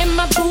 In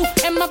my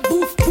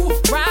booth,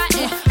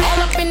 riding all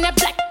up in that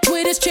black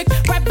with his chick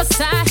right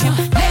beside him.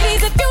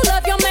 Ladies, if you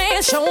love your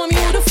man, show him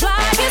you the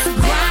flyest.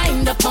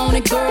 Grind up on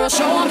it, girl,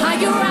 show him how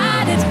you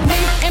ride it.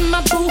 In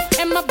my booth,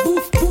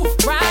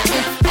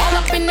 riding all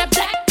up in that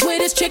black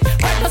with his chick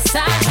right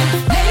beside him.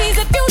 Ladies,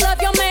 if you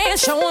love your man,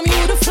 show him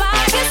you the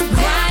flyest.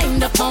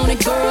 Grind up on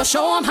it, girl,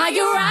 show him how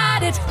you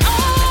ride it.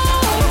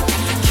 Oh,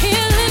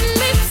 killing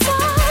me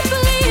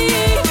softly,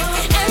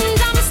 and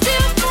I'm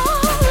still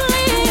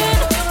falling.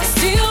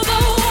 Still the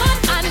one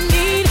I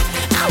need,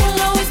 I will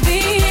always be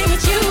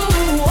with you.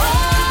 Oh,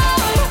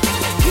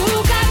 you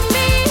got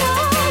me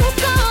all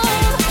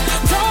gone,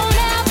 don't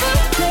ever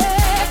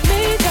let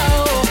me go.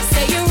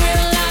 Say you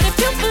real loud if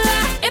you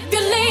fly, if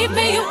you leave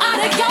me, you out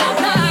of your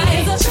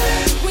mind.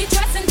 We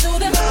dress into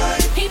them,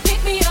 he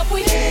picked me up,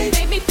 we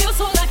made me feel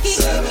so lucky.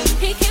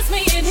 He kissed me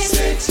in his,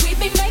 we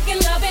be making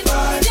love it.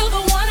 Still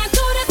the one I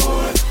do this,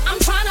 I'm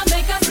trying to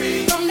make us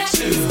from that.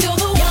 Still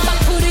the one I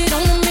put it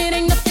on him, it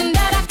ain't nothing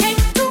that I can't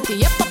do.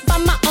 Yep, up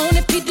on my own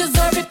if he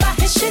deserve it by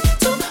his shit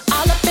too.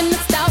 All up in the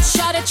style,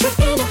 shout it,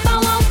 trickin' if I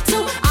want to.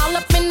 All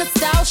up in the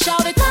style,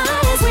 shout it,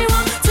 as we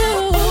want to.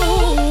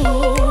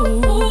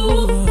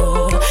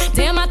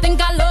 Damn, I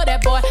think I love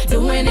that boy.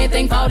 Do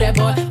anything for that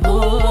boy.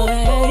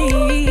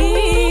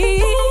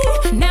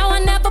 Now I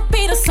never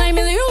be the same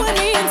as you and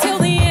me until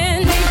the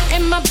end.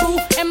 In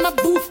my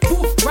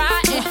booth,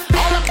 riding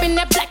all up in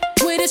that black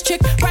with his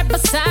chick right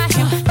beside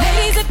him.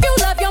 Ladies, if you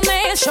love your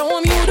man, show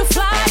him you the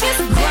flyest.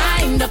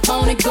 Grind up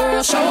on it,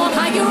 girl, show him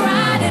how you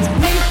ride it.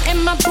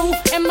 In my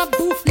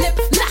booth, lip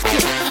lock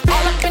it.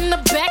 All up in the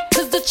back,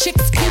 cause the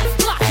chicks keep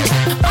blocking.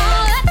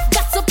 All that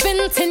gossip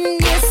in 10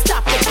 years,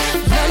 stop it.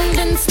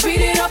 London,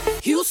 speed it up,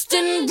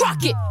 Houston,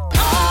 rock it.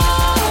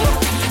 Oh,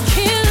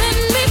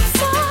 killing me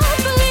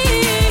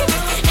softly,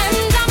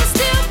 and I'm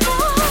still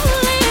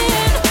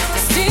falling.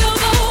 Still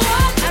the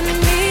one I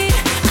need,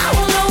 I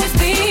will always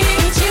be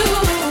with you.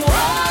 Oh,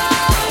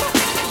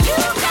 you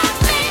got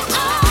me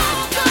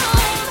all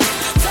gone,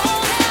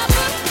 don't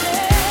ever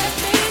let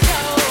me go.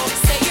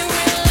 Say you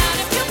real loud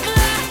if you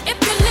fly, if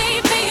you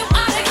leave me, you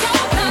out of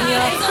your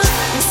mind.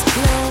 It's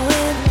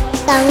blowing,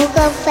 Kamo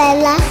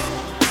Kaofela.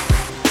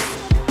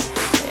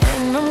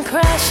 and I'm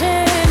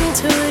crashing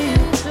into you.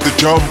 The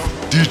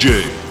JumpDj.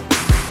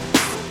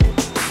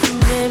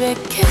 Baby,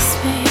 kiss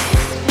me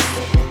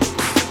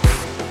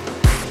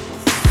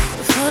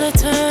before they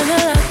turn the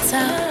lights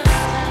out.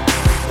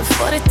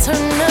 Before they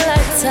turn the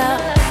lights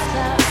out.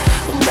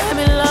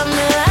 Baby, love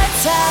me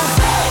lights out.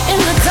 In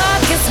the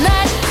darkest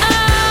night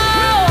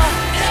hour.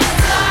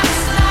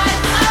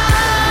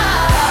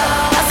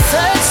 I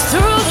search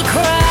through the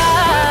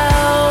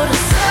crowd.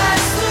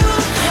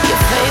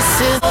 Your face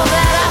is all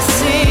that I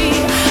see.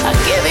 I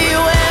give you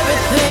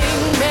everything.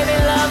 Baby,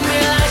 love me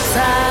lights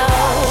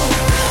out.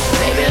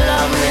 Baby,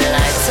 love me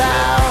lights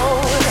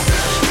out.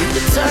 You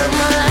can turn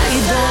my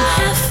lights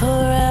on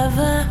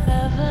forever.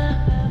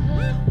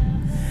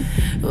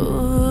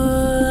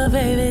 Ooh,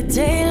 baby,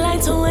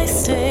 daylight's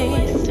wasting.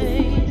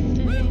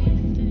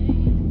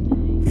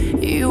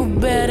 You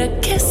better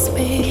kiss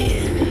me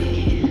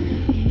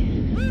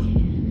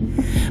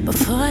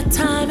before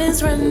time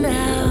is run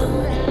out.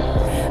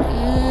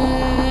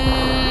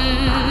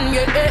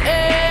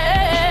 Yeah.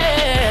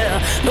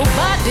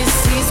 Nobody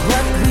sees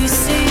what we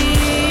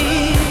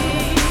see.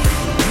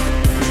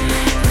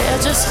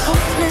 They're just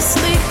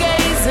hopelessly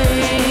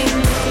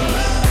gazing.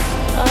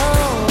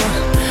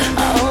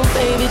 Oh,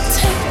 baby,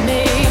 take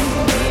me,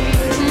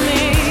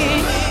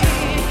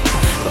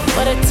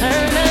 before they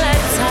turn the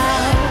lights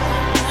out,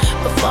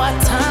 before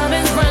time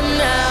is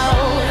run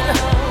out.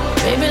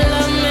 Baby,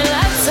 love me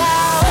lights out.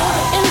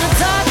 In the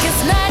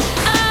darkest night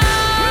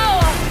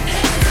hour,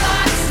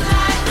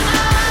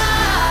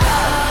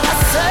 I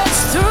search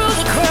through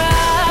the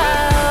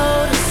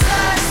crowd.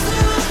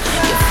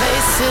 Your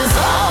face is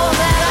all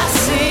that I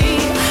see.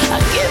 I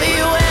give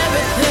you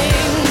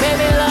everything.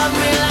 Baby, love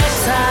me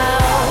lights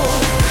out.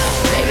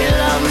 Baby,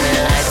 love me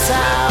lights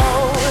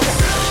out.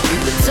 You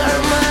can turn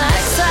my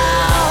lights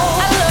out.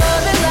 I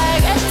love it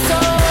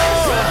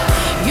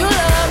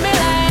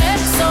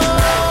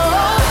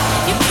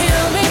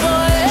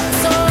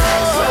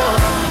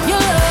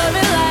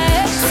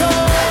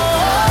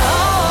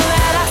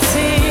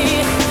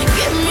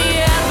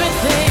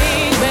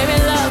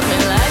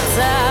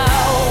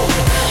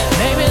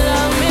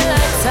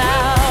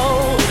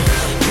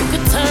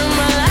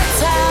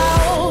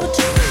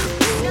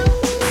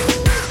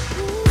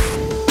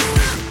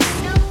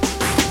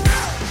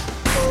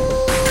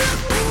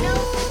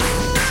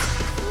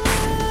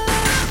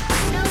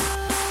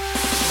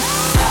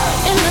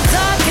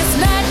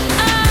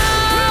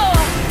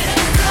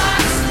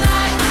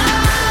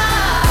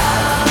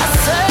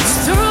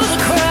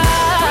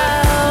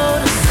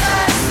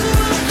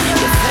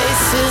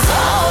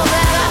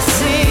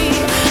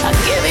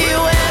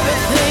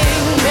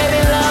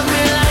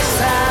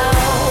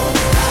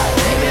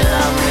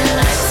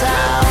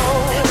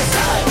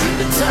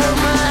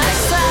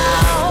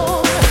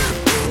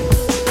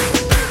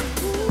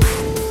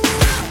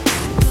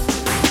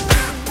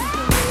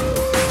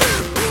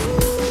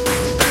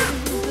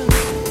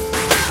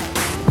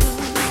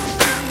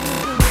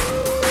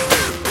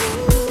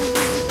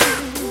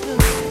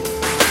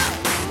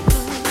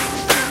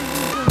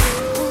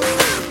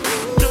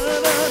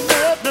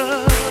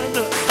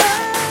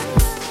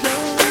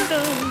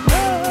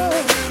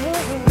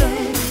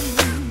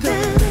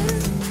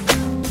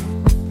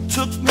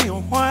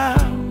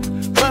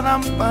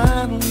I'm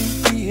finally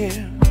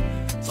here.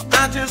 So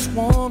I just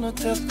wanna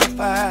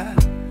testify,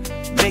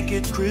 make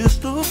it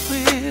crystal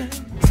clear.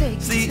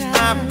 See,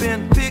 I've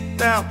been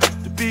picked out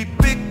to be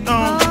picked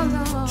on,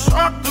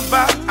 talked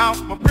about out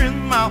my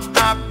friend's mouth.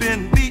 I've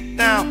been beat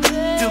down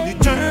till he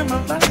turned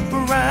my life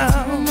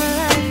around.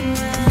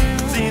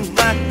 Seems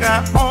like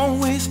I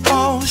always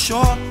fall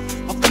short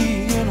of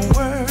being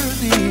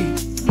worthy.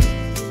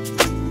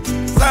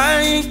 'Cause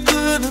I ain't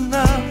good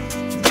enough,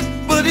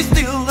 but he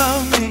still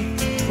loves me.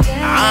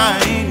 I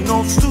ain't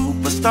no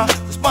superstar,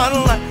 the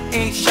spotlight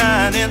ain't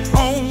shining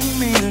on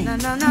me.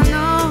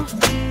 No.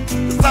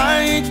 'Cause I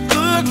ain't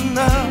good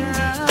enough,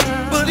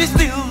 but he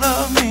still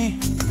loves me.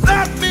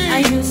 That's me. I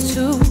used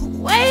to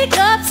wake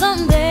up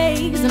some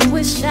days and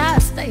wish I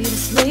stayed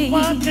asleep,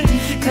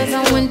 'cause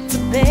I went to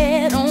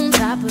bed on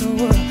top of the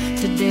world.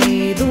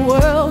 Today the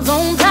world's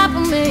on top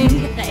of me.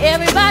 Now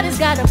everybody's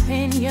got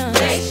opinions,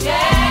 they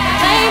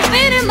ain't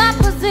fit in my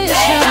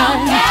position.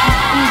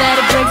 That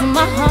it breaks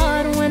my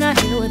heart when I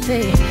hear what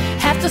they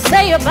have to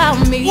say about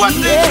me. What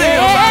they say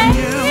about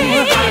you.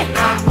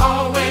 I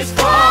always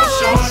fall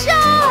short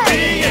of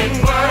being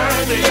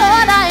worthy.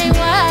 Lord, I ain't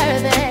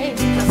worthy,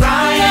 'cause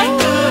I ain't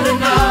good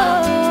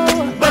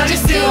enough, but you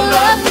still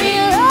love me.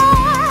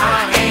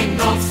 I ain't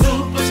no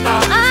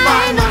superstar, I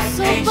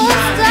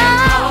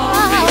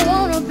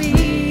wanna be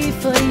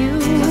for you,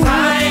 'cause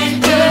I ain't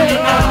good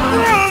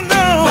enough,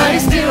 but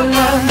you still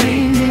love me.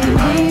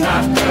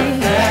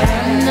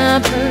 I'm not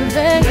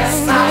perfect, yes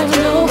I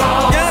do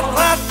wrong. Yes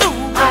I do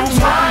wrong. I'm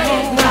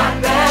trying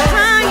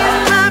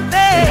my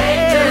best.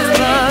 This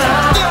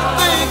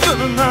ain't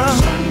good enough.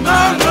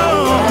 No.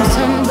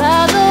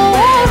 Somebody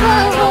if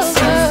I don't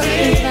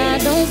succeed, I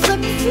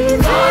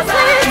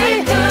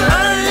ain't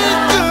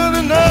good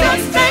enough.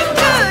 Just ain't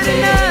good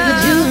enough. But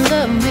you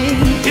love me.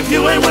 If you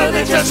ain't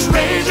worthy, just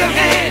raise your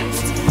hands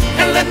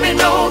and let me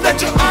know that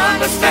you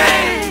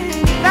understand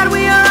that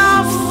we are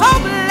all so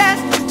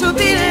blessed to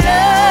be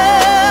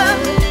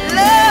loved.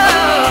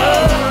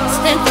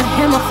 Stand for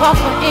him or fall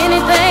for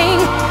anything,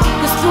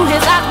 'cause through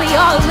his eyes we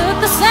all look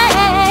the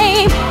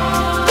same.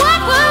 What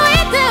will we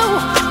do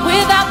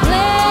without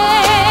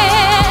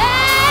blame?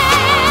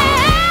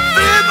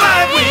 Feels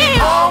like we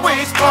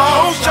always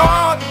fall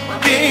short of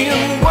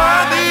being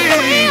worthy.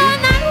 We are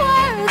not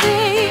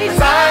worthy,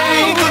 'cause I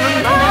ain't good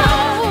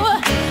enough,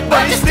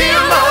 but you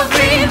still love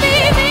me.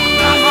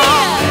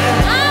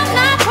 I'm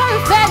not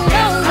perfect,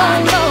 no.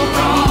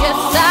 Yes,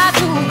 I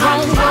do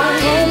wrong.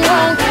 Trying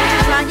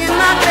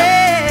my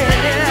best.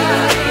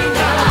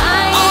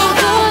 I ain't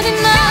good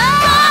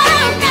enough.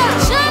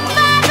 Shut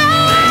my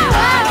door.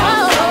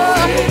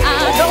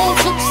 I don't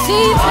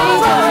succeed. I'm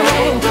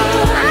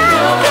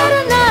good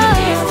enough.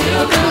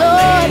 The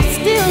Lord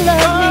still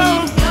loves me.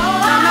 No.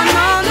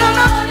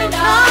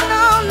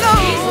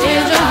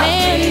 Raise your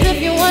hands if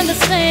you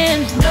understand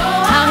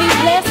how he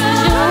blesses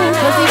you,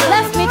 'cause he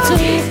blessed me too.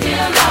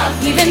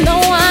 Even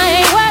though I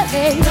ain't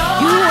worthy,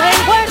 you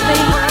ain't worthy,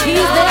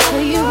 he's there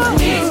for you.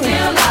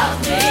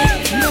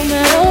 No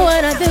matter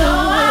what I do,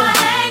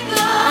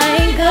 I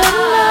ain't good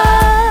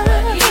enough,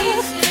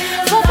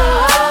 but the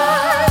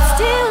Lord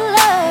still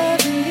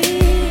loves me.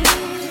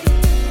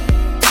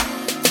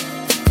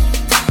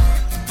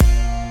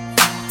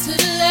 To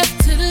the left,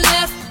 to the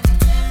left.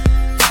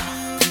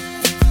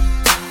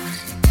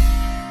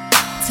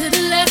 To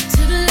the left,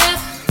 to the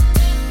left.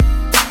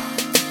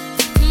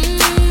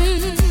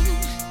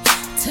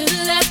 To the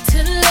left, to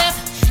the left.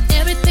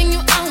 Everything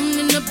you own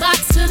in the box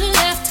to the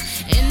left.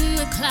 In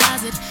the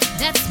closet,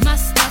 that's my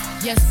stuff.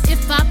 Yes,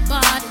 if I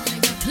bought it,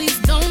 nigga, please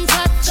don't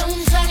touch.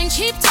 And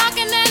keep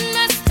talking and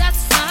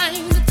that's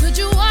fine. But could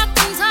you walk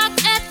and talk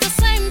at the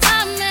same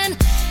time? And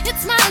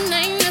it's my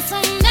name that's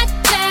on that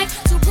tag.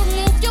 So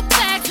remove your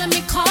bags, let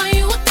me call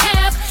you a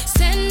cab.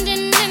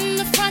 Standing in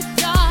the front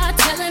yard,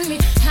 telling me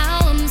how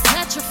I'm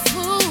such a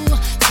fool.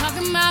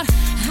 Talking about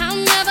I'll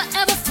never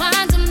ever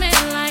find a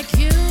man like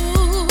you.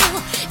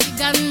 You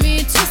got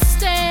me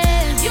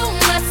twisted. You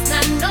must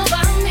not know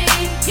about me.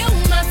 You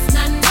must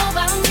not know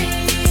about me.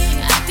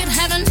 I could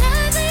have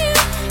another you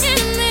in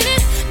a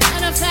minute.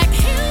 Matter of fact,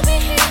 he'll be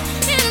here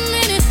in a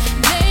minute.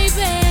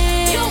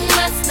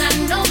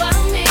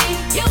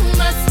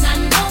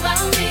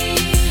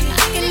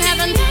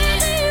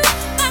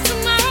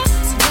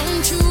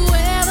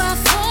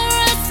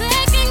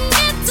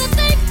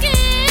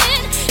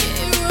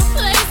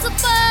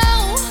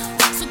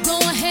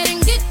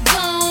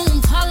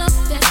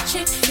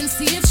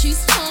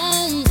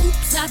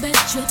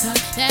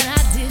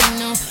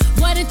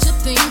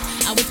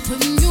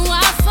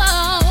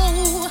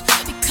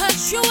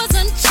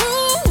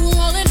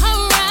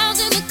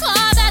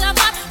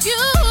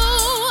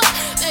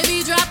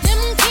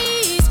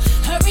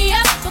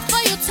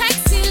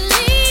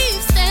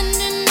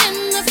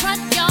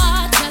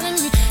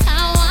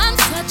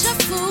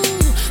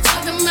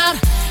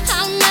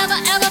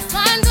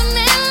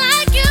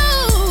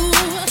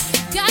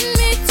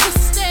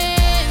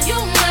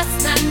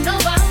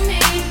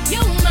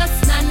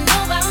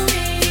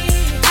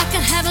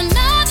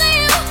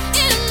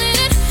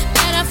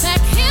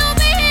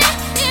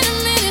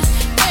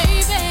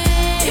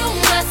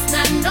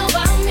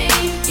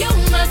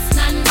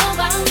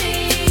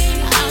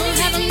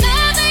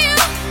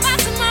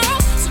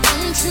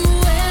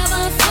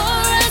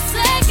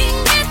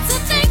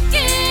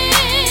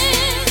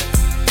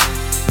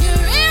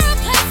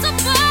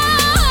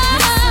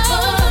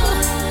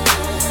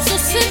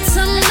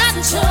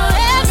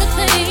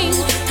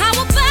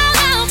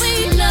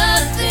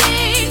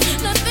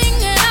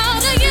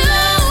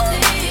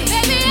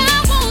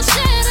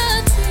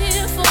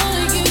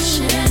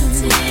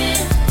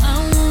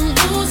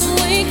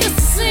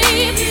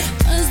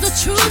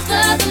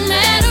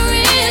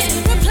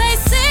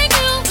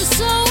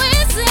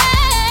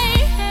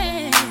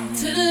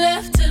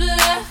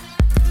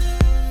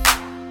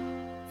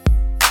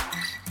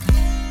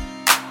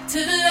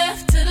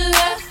 left, to the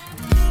left.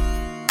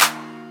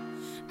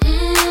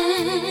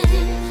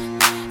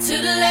 To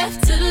the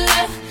left, to the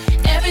left.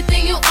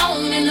 Everything you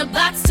own in the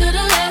box to the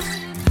left.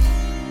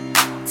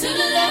 To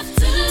the left,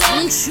 to the left.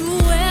 Don't you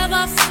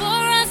ever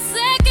for a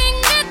second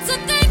get to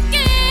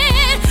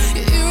thinking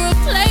you're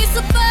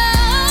irreplaceable.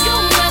 You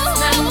must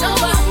not know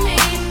about me.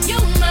 You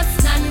must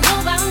not know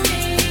about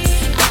me.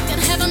 I can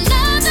have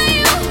another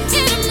you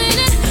in a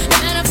minute.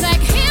 Matter of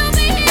fact, he'll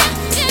be here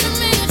in a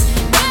minute,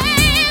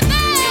 baby.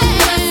 You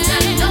must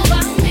not know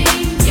about me.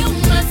 You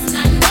must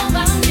not know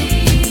about me.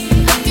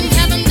 I can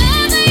have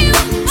another you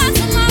by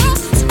tomorrow.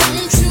 So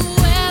don't you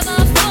ever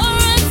for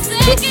a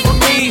second. Look for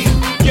me,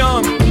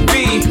 young B,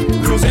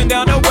 cruising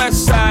down the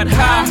west side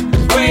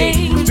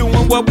highway,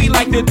 doing what we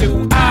like to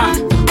do.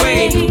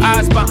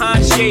 Eyes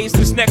behind shades.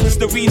 This necklace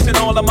the reason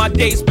all of my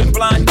days been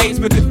blind days.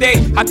 But today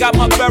I got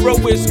my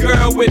Ferroist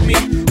girl with me.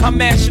 I'm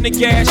mashing the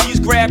gas, she's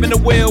grabbing the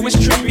wheel. It's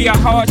trippy how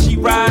hard she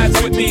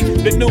rides with me.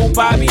 The new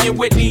Bobby and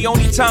Whitney.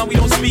 Only time we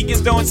don't speak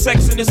is during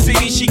Sex in the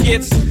City. She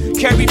gets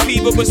carry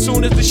fever, but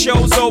soon as the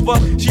show's over,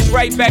 she's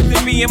right back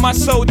to being my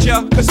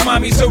soldier. Cause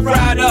mommy's a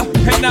rider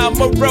and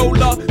I'm a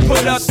roller.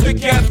 Put us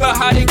together,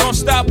 how they gon'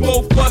 stop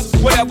both us?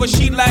 Whatever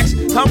she lacks,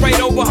 I'm right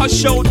over her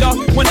shoulder.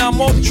 When I'm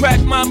off track,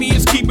 mommy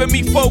is keeping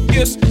me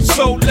focused.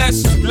 So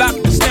let's lock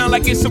this down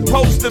like it's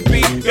supposed to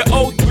be. The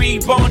 03,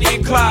 Bonnie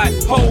and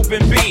Clyde, Hope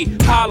and B.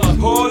 Holla,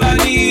 all I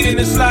need in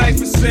this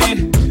life is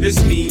sin.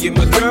 It's me and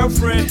my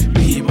girlfriend,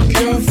 me and my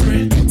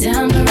girlfriend.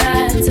 Down the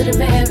ride to the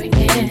very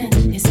end.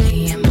 It's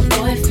me and my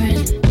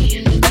boyfriend, me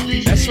and my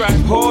boyfriend. That's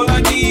right, all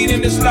I need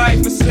in this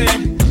life is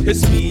sin.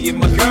 It's me and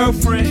my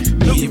girlfriend,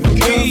 me and my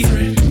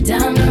girlfriend.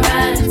 Down the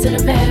ride to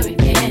the very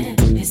end.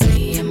 It's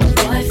me and my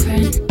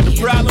boyfriend. The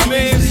problem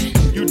is,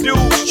 you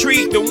dudes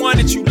treat the one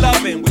that you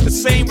loving with the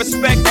same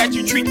respect that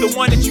you treat the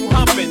one that you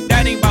humping.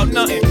 That ain't about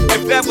nothing.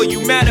 If ever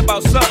you mad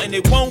about something,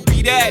 it won't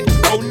be that.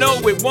 Oh no,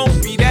 it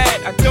won't be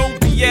that. I don't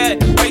be at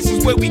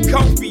places where we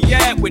comfy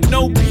at with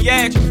no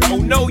biatch. Oh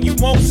no, you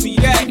won't see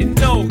that. And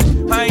no,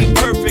 I ain't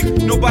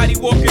perfect. Nobody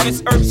walking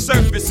this earth's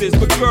surfaces.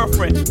 But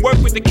girlfriend, work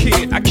with the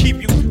kid. I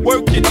keep you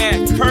working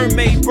at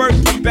Hermès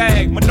Birkin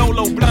bag,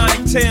 Manolo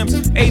Blahnik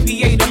Tim's,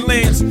 aviator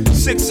lens,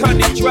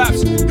 600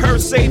 drops,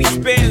 Mercedes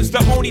Benz.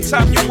 The only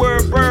time you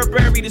wear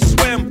Burberry to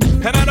swim,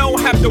 and I don't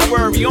have to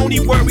worry. Only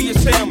worry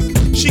is him.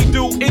 She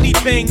do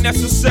anything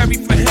necessary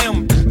for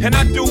him, and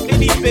I do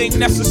anything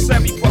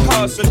necessary for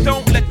her. So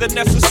don't let the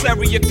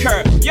necessary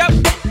occur. Yep.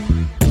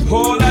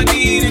 All I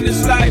need in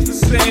this life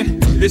is sin.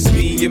 It's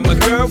me and my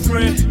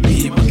girlfriend,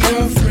 me and my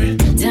girlfriend.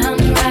 Down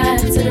the ride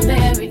to the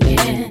very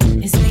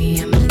end. It's me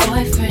and my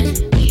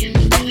boyfriend, me and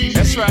my boyfriend.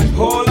 That's right.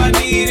 All I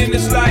need in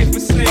this life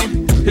is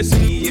sin. It's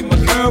me and my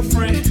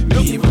girlfriend,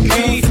 me and my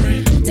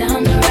girlfriend.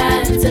 Down the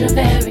ride to the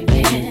very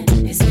end.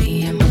 It's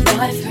me and my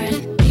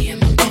boyfriend, me and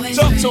my boyfriend.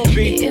 Talk to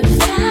me.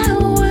 If I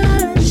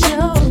was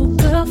your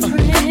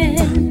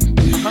girlfriend,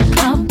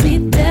 I'll be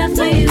there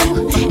for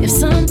you. If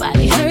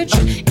somebody hurt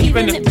you,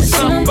 even if it's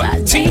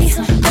somebody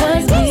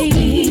hurt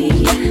me.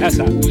 That's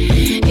how.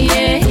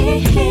 Yeah.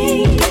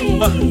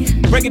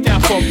 Break it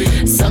down for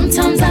me.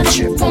 Sometimes I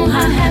trip on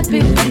how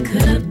happy we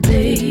could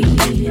be.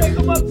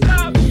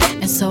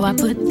 And so I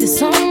put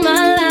this on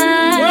my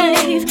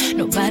life.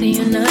 Nobody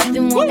or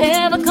nothing will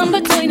ever come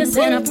between us.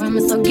 And I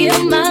promise I'll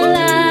give my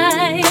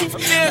life.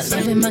 My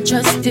love and my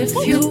trust if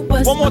you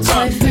was my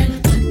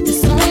boyfriend. Put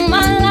this on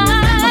my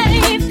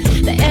life.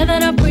 The air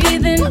that I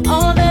breathe in,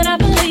 all that I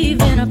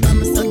believe in. I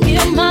promise I'll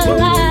give my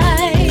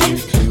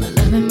life. My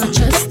love and my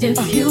trust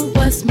if you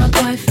was my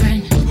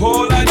boyfriend.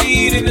 All I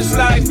need in this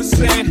life is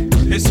sin.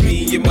 It's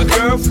me and my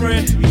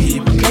girlfriend, me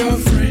and my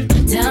girlfriend.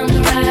 Down the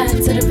ride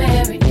to the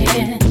very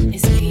end.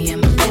 It's me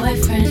and my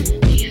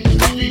boyfriend, me and my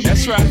boyfriend.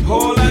 That's right.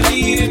 All I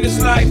need in this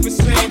life is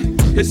sin.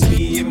 It's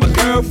me and my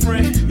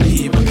girlfriend,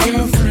 me and my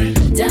girlfriend.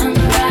 Down the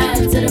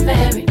ride to the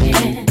very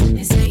end.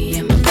 It's me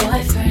and my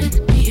boyfriend,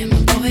 me and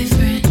my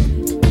boyfriend.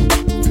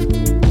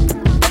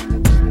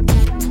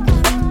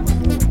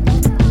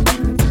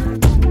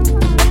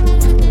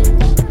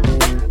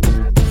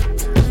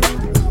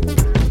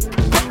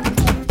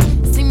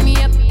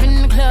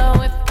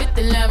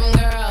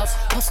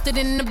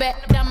 In the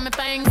back, got my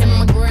fangs in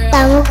my grill.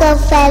 Kamo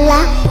Kaofela.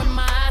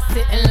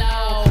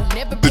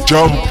 The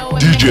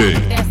JumpDj.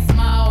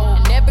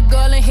 And every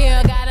girl in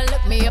here gotta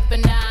look me up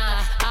and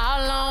down.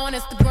 All on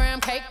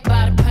Instagram, cake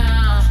by the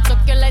pound.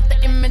 Circulate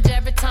the image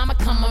every time I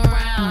come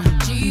around.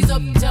 G's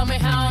up, tell me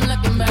how I'm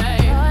looking,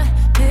 babe.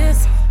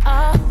 This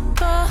all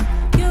for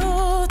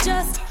you,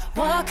 just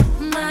walk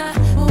my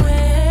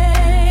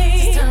way.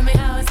 Just tell me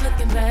how it's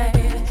looking,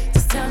 babe.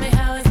 Just tell me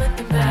how it's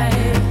looking,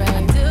 babe.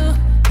 I do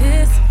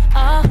this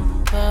all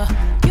for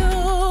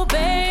you,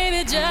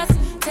 baby. Just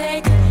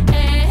take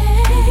aim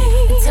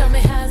and tell me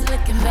how it's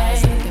looking,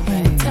 babe.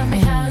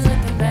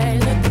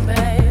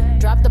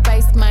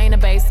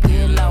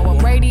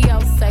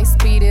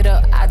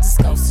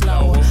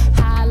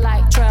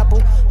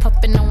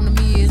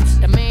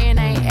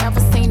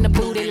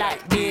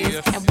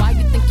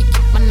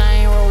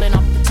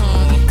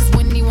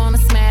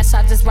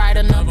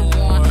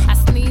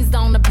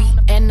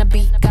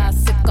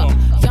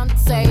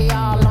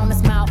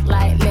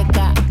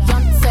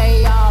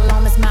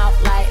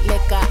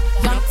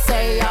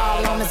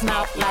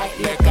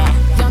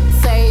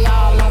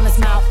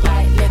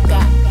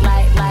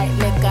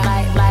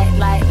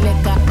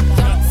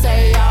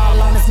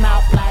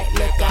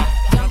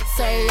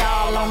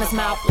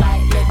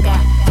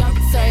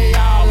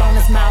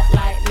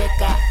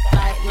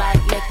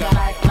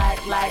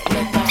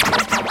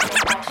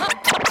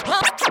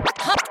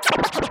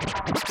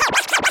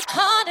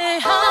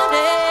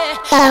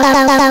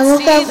 Kamo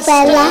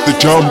Kaofela. The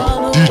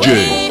JumpDj.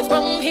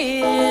 From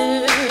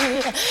here,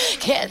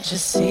 can't you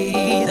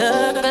see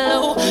the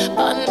glow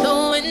on the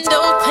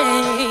window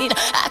pane?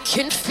 I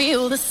can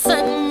feel the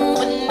sun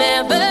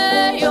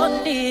whenever you're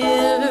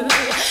near.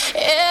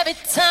 Every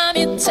time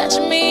you touch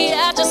me,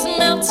 I just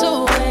melt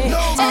away.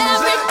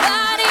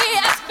 Everybody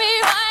asks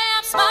me why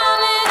I'm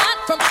smiling out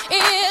from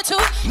ear to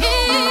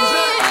ear,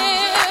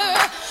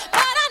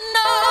 but I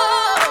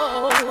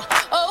know,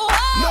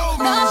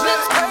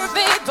 nothing's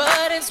perfect,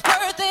 but it's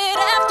worth it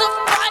after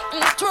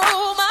fighting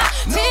through my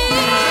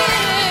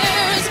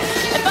tears.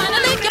 And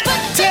finally you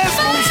put tears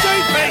on the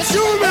straight face.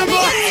 You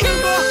remember?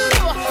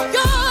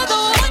 You're the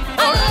one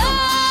I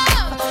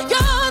love.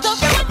 You're the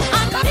one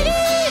I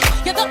need.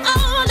 You're the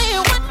only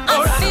one I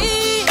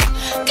see.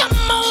 Come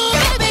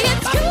on, baby,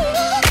 it's you.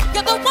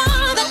 You're the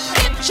one that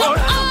gives your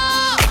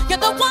all. You're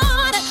the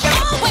one that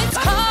always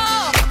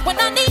call when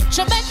I need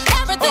you. Make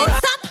everything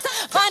stop.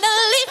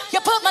 Finally, you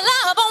put my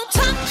love on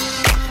top.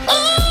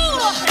 Ooh,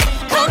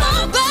 come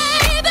on,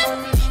 baby.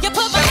 You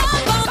put my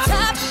love on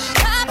top,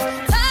 top,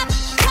 top,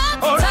 top,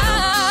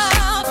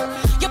 top.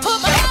 You put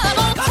my love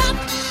on top.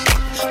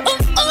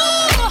 Ooh,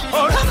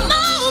 come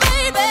on,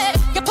 baby.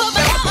 You put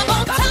my love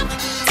on top,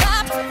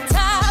 top,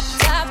 top,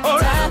 top,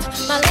 top.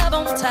 My love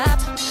on top,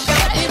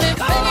 baby,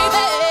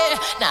 baby.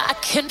 Now I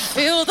can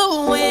feel the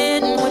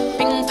wind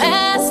whipping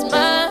past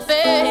my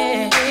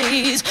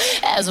face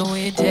as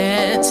we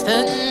dance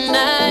the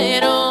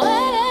night away.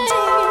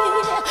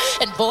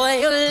 And boy,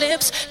 your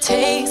lips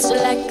taste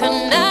like a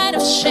night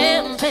of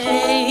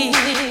champagne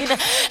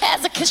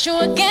as I kiss you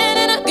again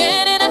and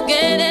again and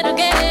again and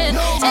again.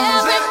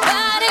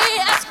 Everybody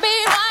asks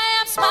me why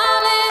I'm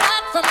smiling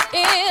out from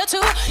ear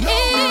to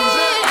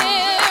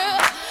ear,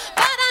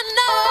 but I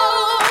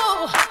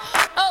know,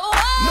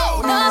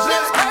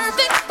 nothing's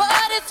perfect,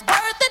 but it's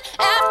worth it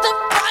after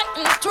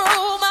fighting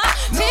through my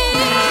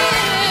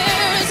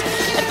tears.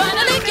 And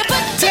finally you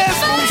put tears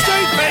on the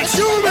straight face.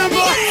 You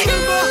remember?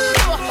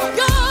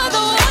 You're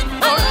the one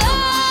I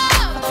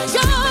love.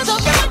 You're the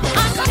one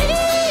I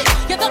need.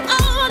 You're the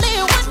only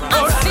one I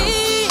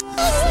see.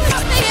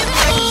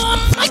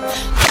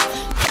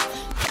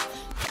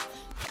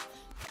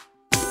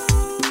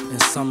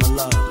 And summer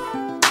love.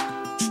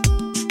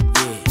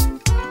 Yeah.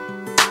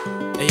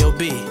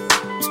 AOB,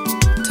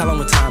 tell them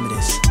what time it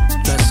is.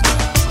 Let's go.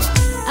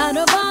 Out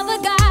of all the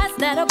guys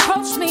that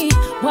approached me,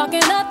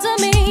 walking up to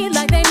me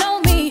like they know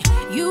me,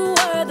 you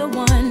were the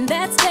one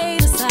that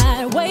stayed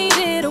aside,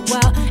 waited a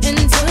while, and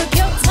took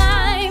your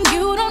time.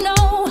 You don't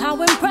know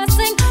how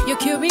impressing your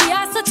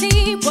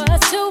curiosity was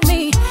to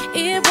me.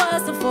 It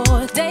was the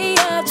 4th day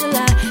of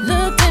July.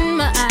 Looked in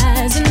my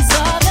eyes and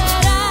saw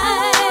that I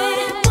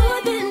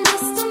more than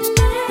just a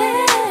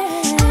man.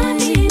 I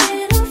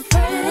needed a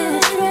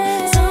friend,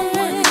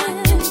 someone I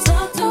can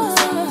talk to,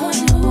 someone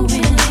who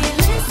really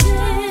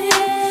listens.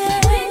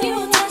 When you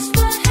touch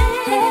my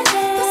hand,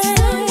 the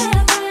sun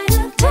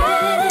got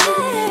brighter.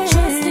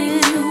 Trusting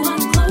you, I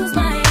closed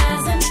my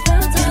eyes and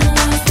felt it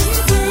was the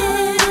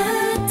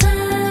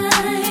summertime.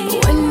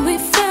 When we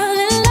fell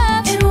in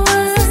love, it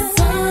was the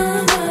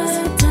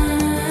summertime.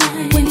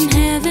 When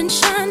heaven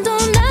shined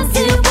on us,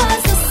 it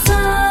was the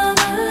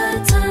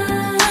summertime.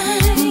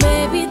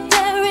 Baby,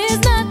 there is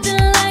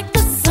nothing like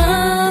the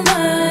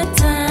summertime.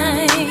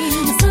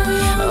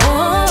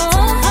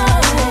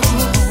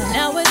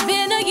 Now it's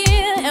been a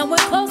year and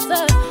we're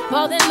closer.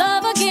 Fall in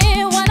love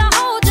again when I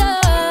hold you.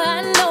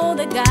 I know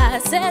that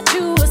God set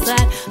you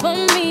aside for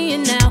me,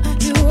 and now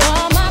you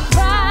are my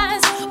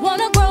prize.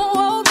 Wanna grow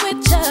old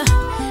with ya,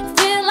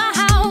 fill a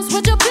house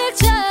with your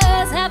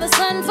pictures, have a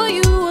son for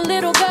you, a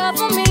little girl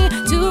for me.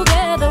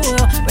 Together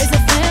we'll raise a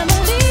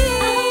family.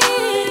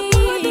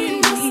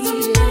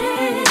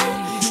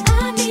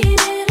 I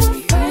needed a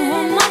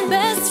friend, my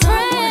best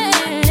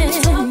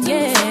friend,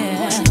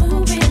 yeah. Who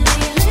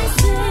really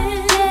listens.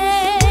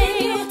 When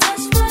you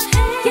touch my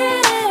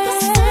hand, the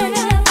sun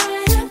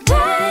got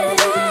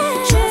brighter.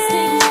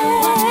 Trusting you,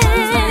 I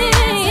closed my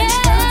eyes and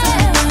felt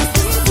it was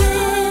the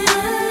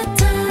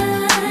summertime.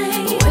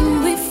 When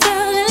we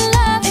fell in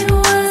love, it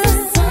was the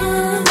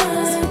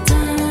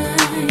summertime.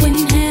 When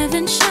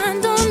heaven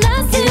shined on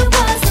us, it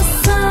was the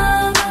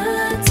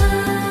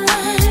summertime.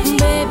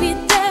 Baby,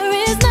 there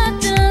is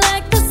nothing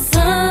like the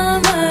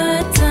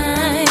summertime.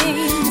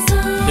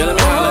 Yeah, let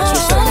me holler at you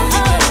a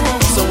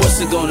second. So what's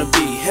it gonna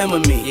be? Him or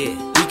me? Yeah.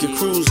 We could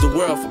cruise the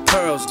world for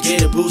pearls,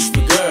 get a boost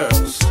for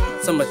girls.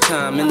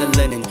 Summertime in the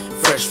linen,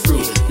 fresh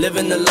fruit.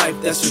 Living the life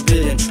that's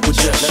forbidden with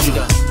just you.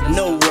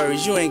 No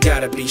worries, you ain't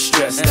gotta be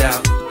stressed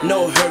out.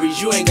 No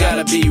hurries, you ain't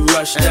gotta be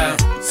rushed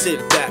out.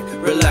 Sit back,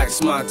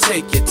 relax, man,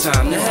 take your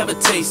time to have a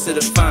taste of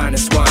the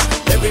finest wine.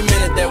 Every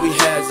minute that we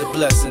had's a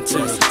blessing to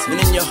me. And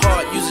in your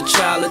heart, you's a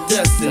child of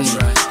destiny.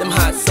 Them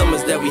hot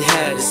summers that we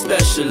had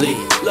especially.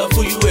 Love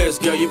who you is,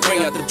 girl, you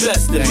bring out the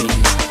best in me.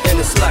 And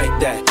it's like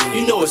that,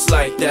 you know it's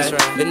like that.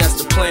 And that's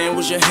the plan,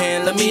 was your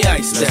hand, let me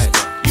ice that.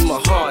 You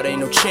my heart, ain't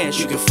no chance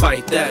you can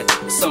fight that.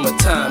 It's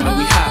summertime and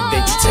we hot,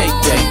 baby, take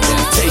that,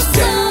 take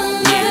that.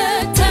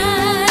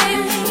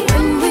 Summertime,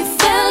 when we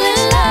fell in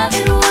love,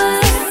 it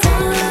was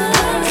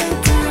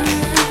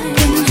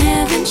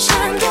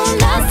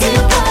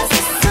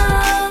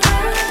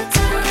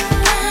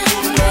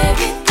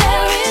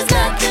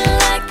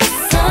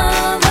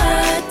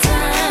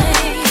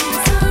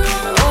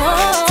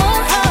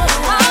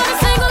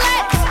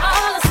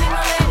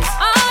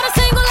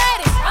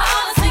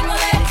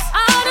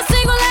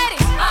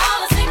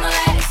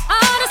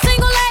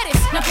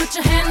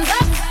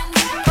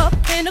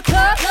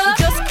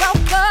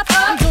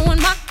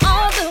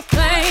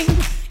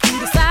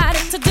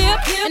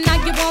And now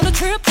you wanna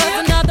trip, cause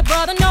another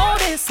brother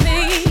noticed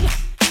me.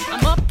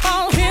 I'm up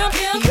on him,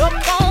 he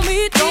up on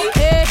me. Don't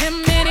pay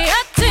him any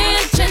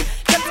attention.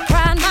 Just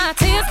crying my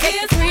tears,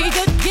 get 3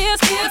 good years.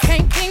 You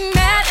can't be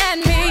mad at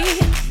me.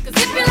 Cause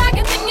if you like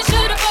it, then you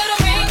should've put a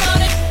ring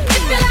on it.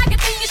 If you like it,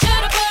 then you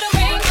should've put a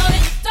ring on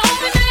it. Don't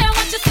be mad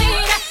what you see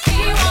that he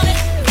want it.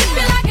 If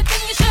you like it,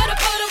 then you should've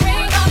put a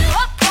ring on it.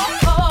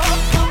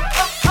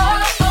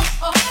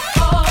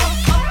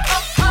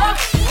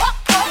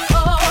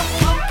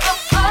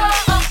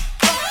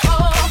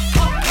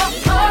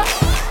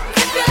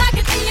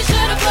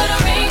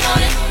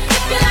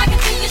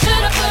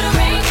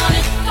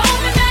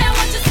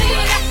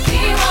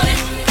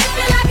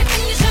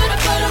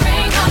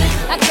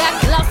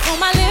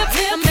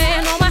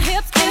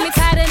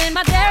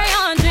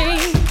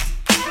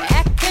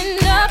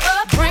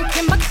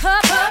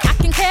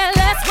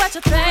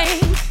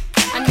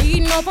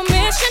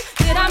 Permission,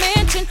 did I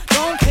mention?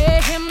 Don't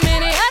pay him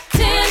any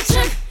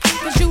attention.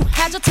 Cause you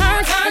had your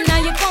turn, and now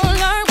you're gonna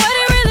learn what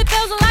it really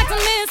feels like to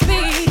miss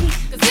me.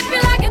 Cause if you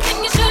like it, then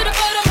you should've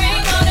put a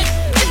ring on it.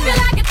 If you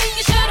like it, then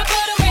you should've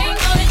put a ring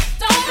on it.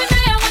 Don't be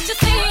mad what you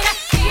see that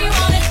he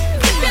want it.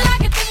 If you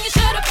like it, then you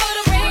should've put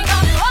a ring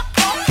on it.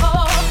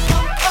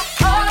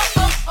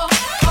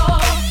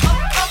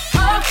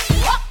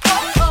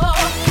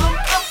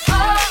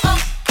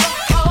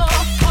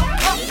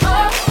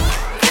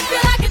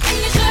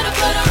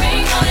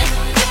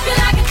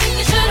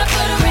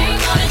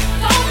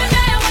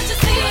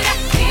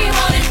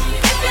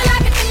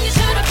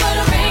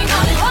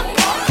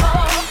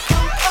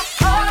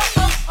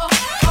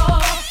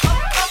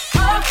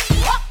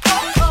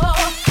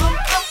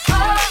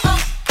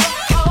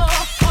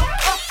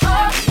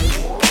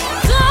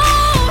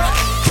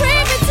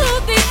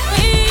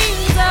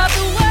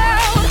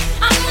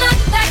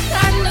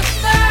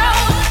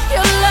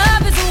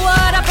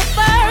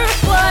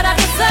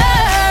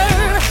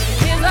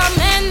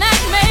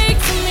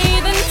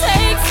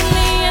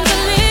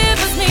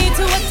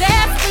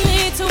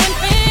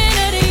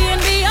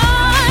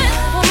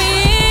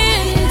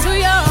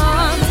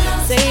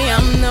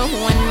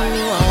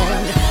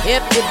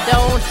 If you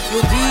don't,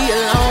 you'll be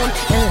alone.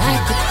 And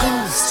like a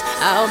ghost,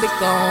 I'll be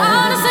gone.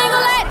 All the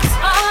single ladies,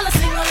 all the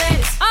single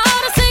ladies, all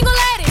the single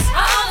ladies,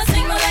 all the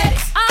single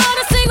ladies, all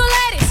the single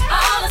ladies,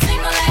 all the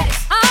single ladies,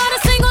 all the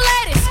single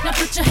ladies. Now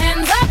put your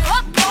hands up.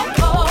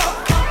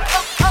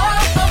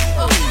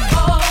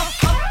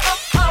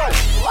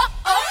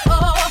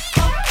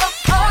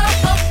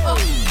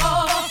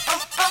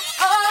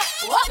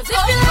 Cause if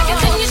you like it,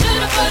 then you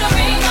should've put a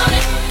ring on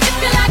it. If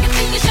you like it,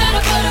 then you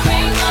should've put a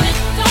ring on it.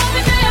 Don't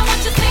be mad what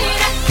you see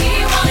that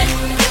he want it.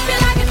 If you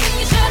like it, then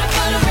you should've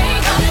put a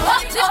ring on it.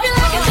 If you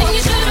like it, then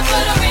you should've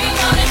put a ring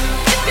on it.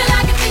 If you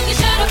like it, then you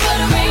should've put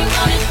a ring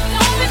on it.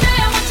 Don't be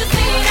mad what you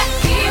see that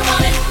he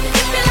want it.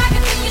 If you like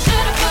it, then you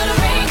should've put a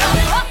ring on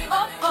it.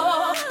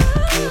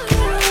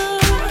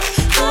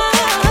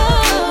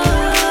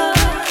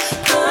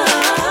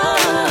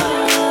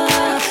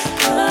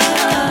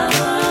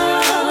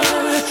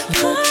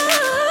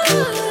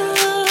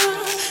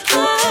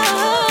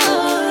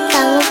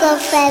 Kamo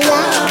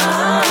Kaofela.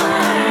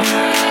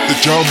 The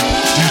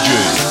JumpDj.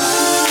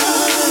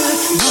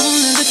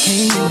 Only the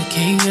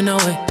king, you know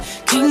it.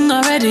 King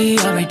already,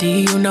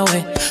 you know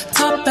it.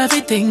 Top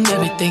everything,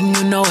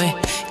 you know it.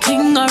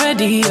 King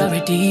already,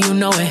 you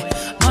know it.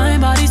 My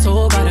body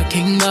soul got a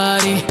king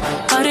body.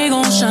 Body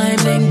gon' shine,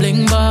 bling,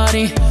 bling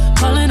body.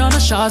 Calling all the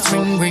shots,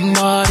 ring, ring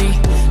body.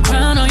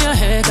 Crown on your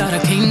head, got a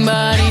king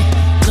body.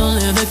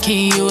 Only the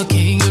king, you a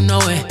king, you know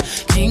it.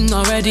 King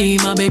already,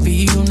 my baby,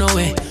 you know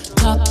it.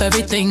 Top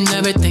everything,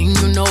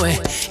 you know it.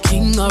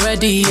 King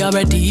already,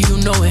 you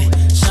know it.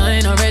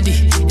 Shine already,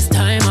 it's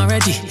time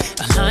already.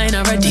 Align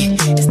already,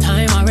 it's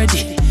time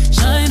already.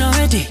 Shine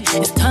already,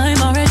 it's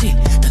time already.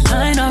 The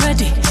line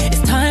already,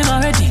 it's time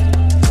already.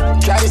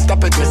 Try to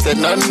stop it, me say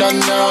no, no,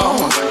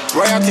 no.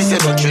 Royalty say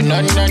don't you,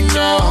 no, no,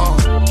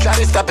 no. Try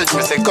to stop it,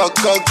 me say go,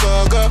 go,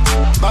 go, go.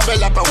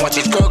 Bubble up and watch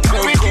it go, go,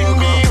 go,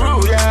 go.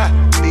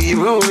 Be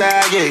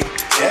ruler, yeah.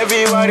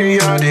 Everybody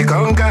on the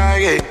conquer,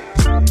 yeah.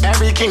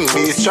 Every king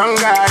be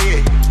stronger,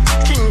 yeah.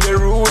 King they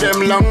rule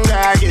them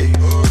longer, yeah.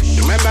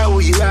 Remember who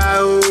you are,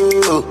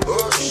 oh.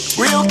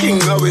 Real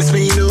king always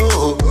be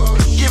no.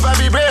 Give up,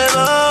 be brave,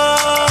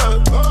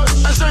 oh.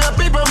 And show your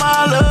people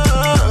my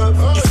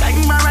love. You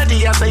sang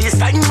already, I say you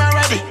sang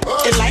already.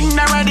 You line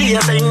already, I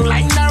say you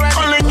line already.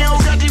 Only you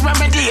got the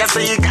remedy, I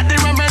say you got the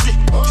remedy.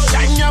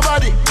 Shine your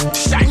body,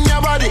 shine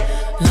your body.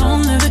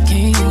 Long live the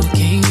king,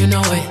 you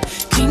know it.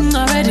 King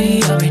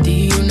already,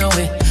 you know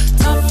it.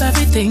 Top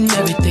everything,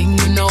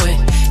 you know it.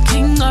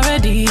 King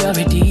already,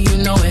 you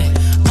know it.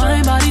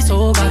 My body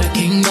soul got a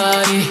king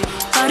body.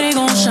 Body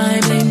gon'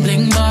 shine, bling,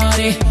 bling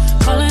body.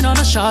 Calling all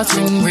the shots,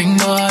 ring, ring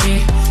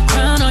body.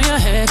 Crown on your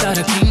head, got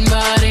a king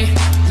body.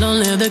 Long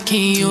live the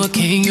king, you a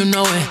king, you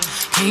know it.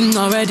 King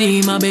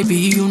already, my baby,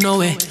 you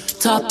know it.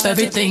 Top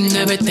everything,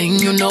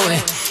 you know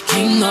it.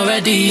 King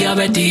already,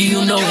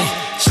 you know it.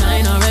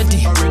 Shine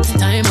already, it's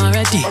time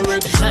already.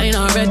 Shine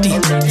already,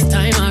 it's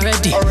time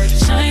already.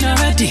 Shine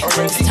already,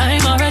 it's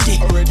time already.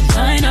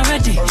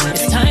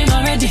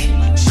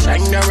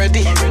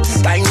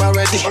 It's time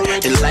already.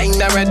 The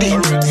line already.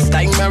 It's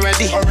time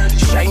already.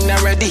 Shine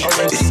already.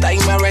 It's time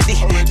already.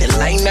 The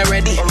line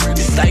already.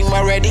 It's time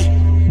already.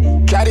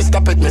 Try to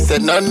stop it, me say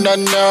no, no,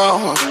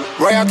 no.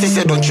 Royalty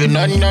say don't you,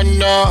 no, no,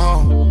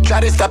 no.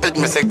 Try to stop it,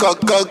 me say go,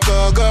 go,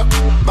 go, go.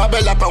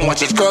 Bubble up and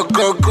watch it go,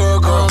 go,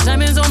 go, go.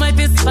 Diamonds on my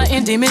fist,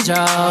 fighting demon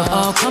jaw.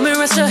 Oh, come and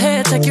rest your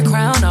head, take your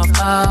crown off.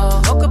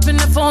 Oh, woke up in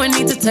the phone,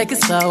 need to take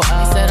it slow.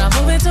 Oh, he said I'm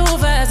moving too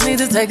fast, need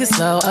to take it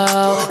slow.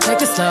 Oh,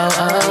 take it slow.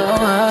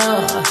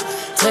 Oh,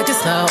 take it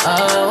slow.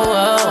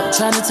 Oh,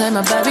 trying to take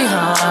my baby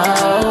home.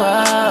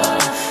 Oh,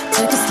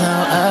 take it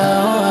slow. Oh.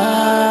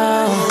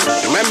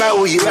 Remember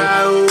who you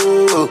are,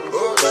 oh.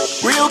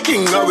 Real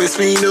king always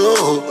we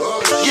know.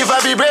 Give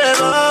up be brave,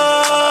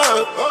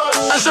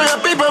 oh. And show your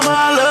people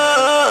my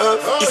love.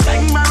 It's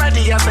time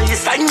already, I say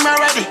it's time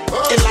already.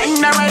 It's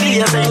line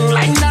already, I say it's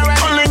line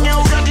already. Only you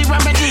got the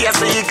remedy, I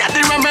say you got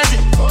the remedy.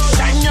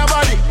 Shine your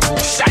body,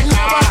 shine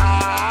your body.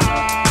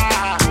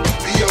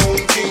 Be your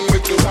own king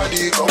with your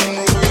body, come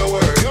rule your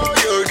world. Yo,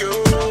 yo, yo,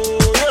 yo.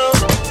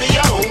 Be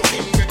your own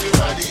king with your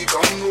body,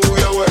 come rule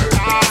your world.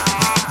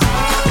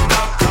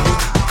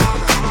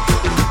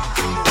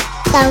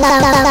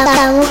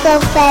 Kamo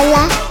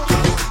Kaofela.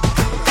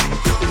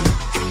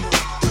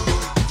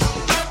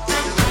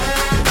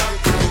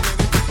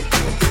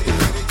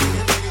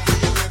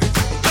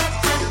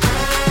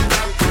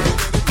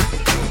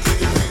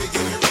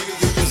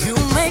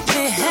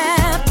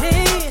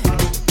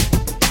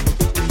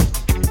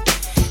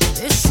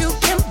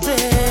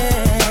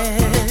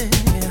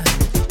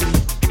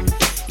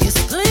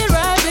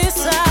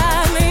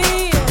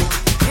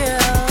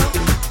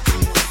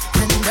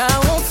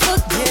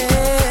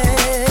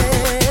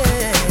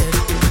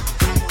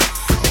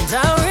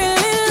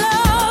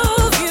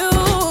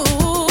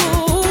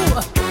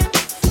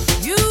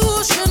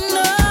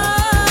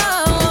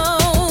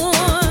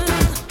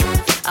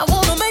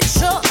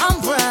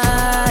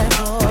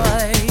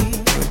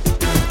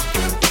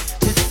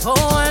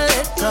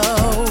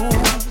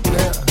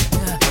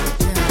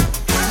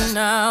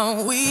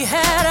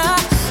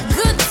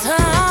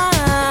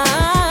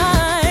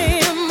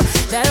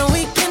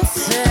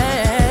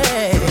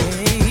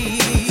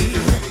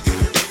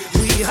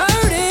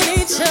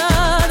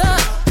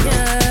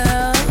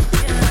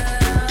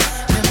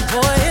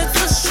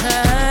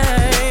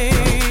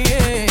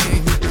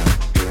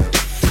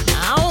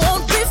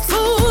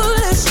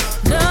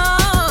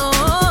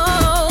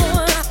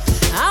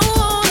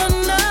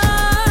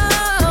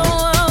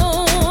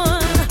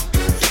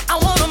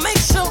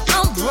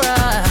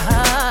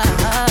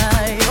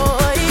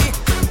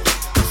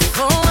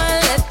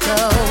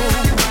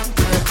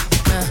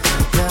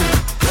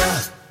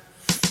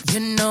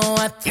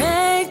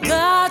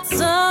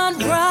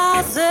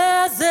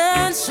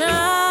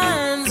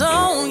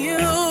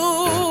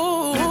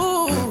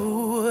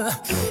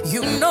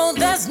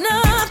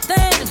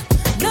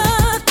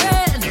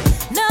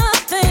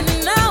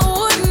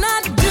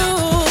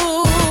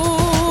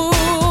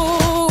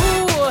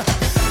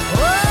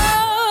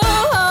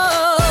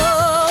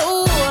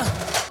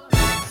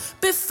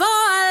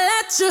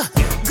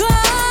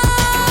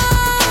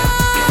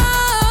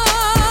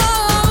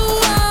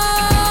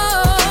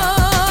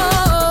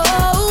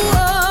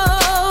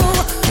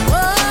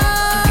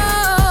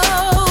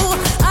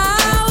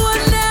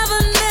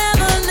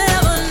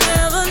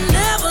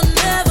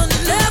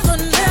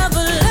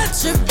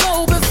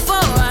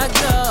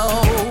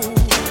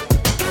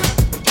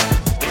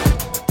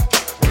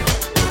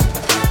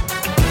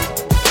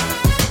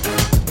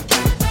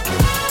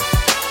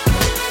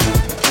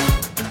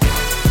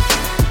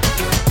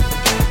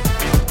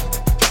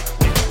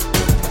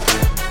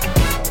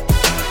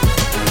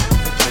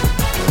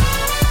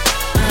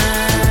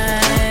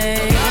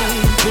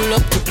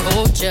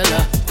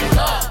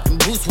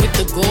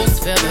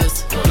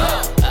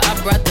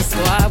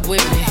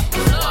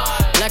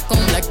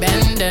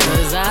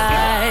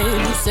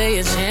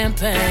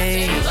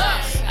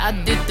 I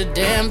did the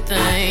damn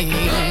thing.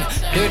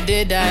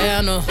 Dirty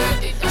Diana,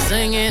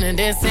 singing and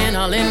dancing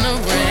all in the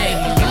rain.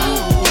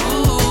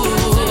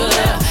 Ooh,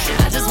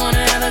 I just wanna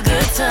have a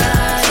good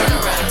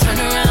time. Turn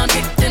around,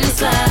 kick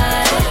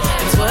inside,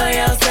 and twirl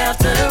yourself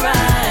to the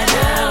right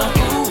now.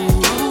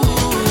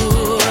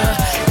 Ooh,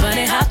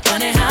 bunny hop,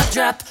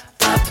 drop,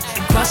 pop.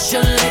 Cross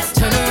your legs,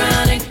 turn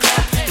around and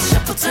clap.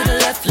 Shuffle to the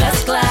left,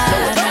 let's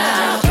glide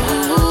now.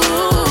 Ooh,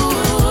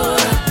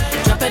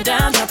 drop it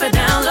down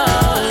low,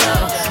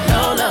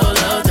 low, low,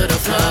 low to the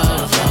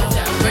floor.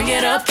 Bring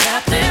it up,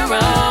 tap then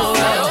roll.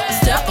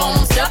 Step on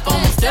them, step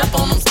on them, step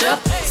on them,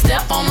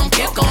 step on them,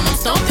 kick on them,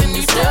 stomp then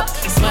you step.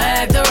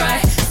 Swag the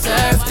right,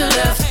 serve the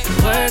left,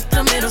 work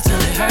the middle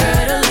till it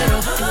hurt a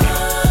little.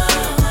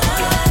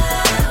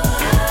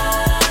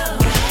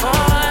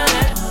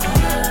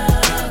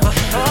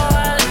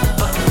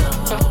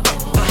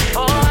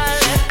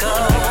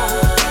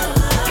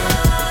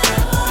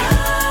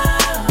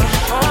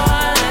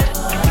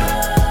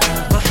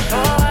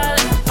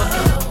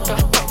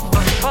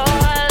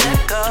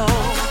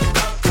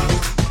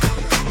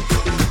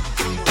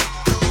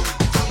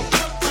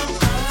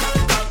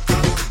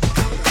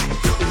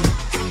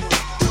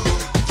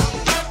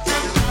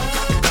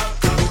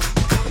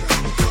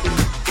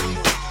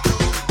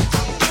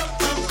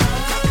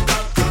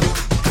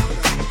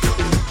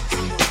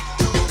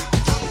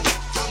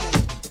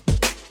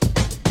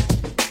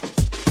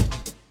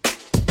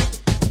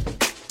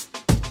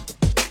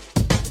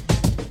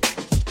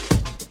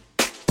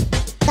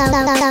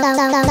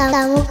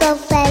 Kamo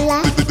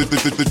Kaofela.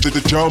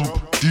 The Jump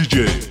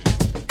DJ.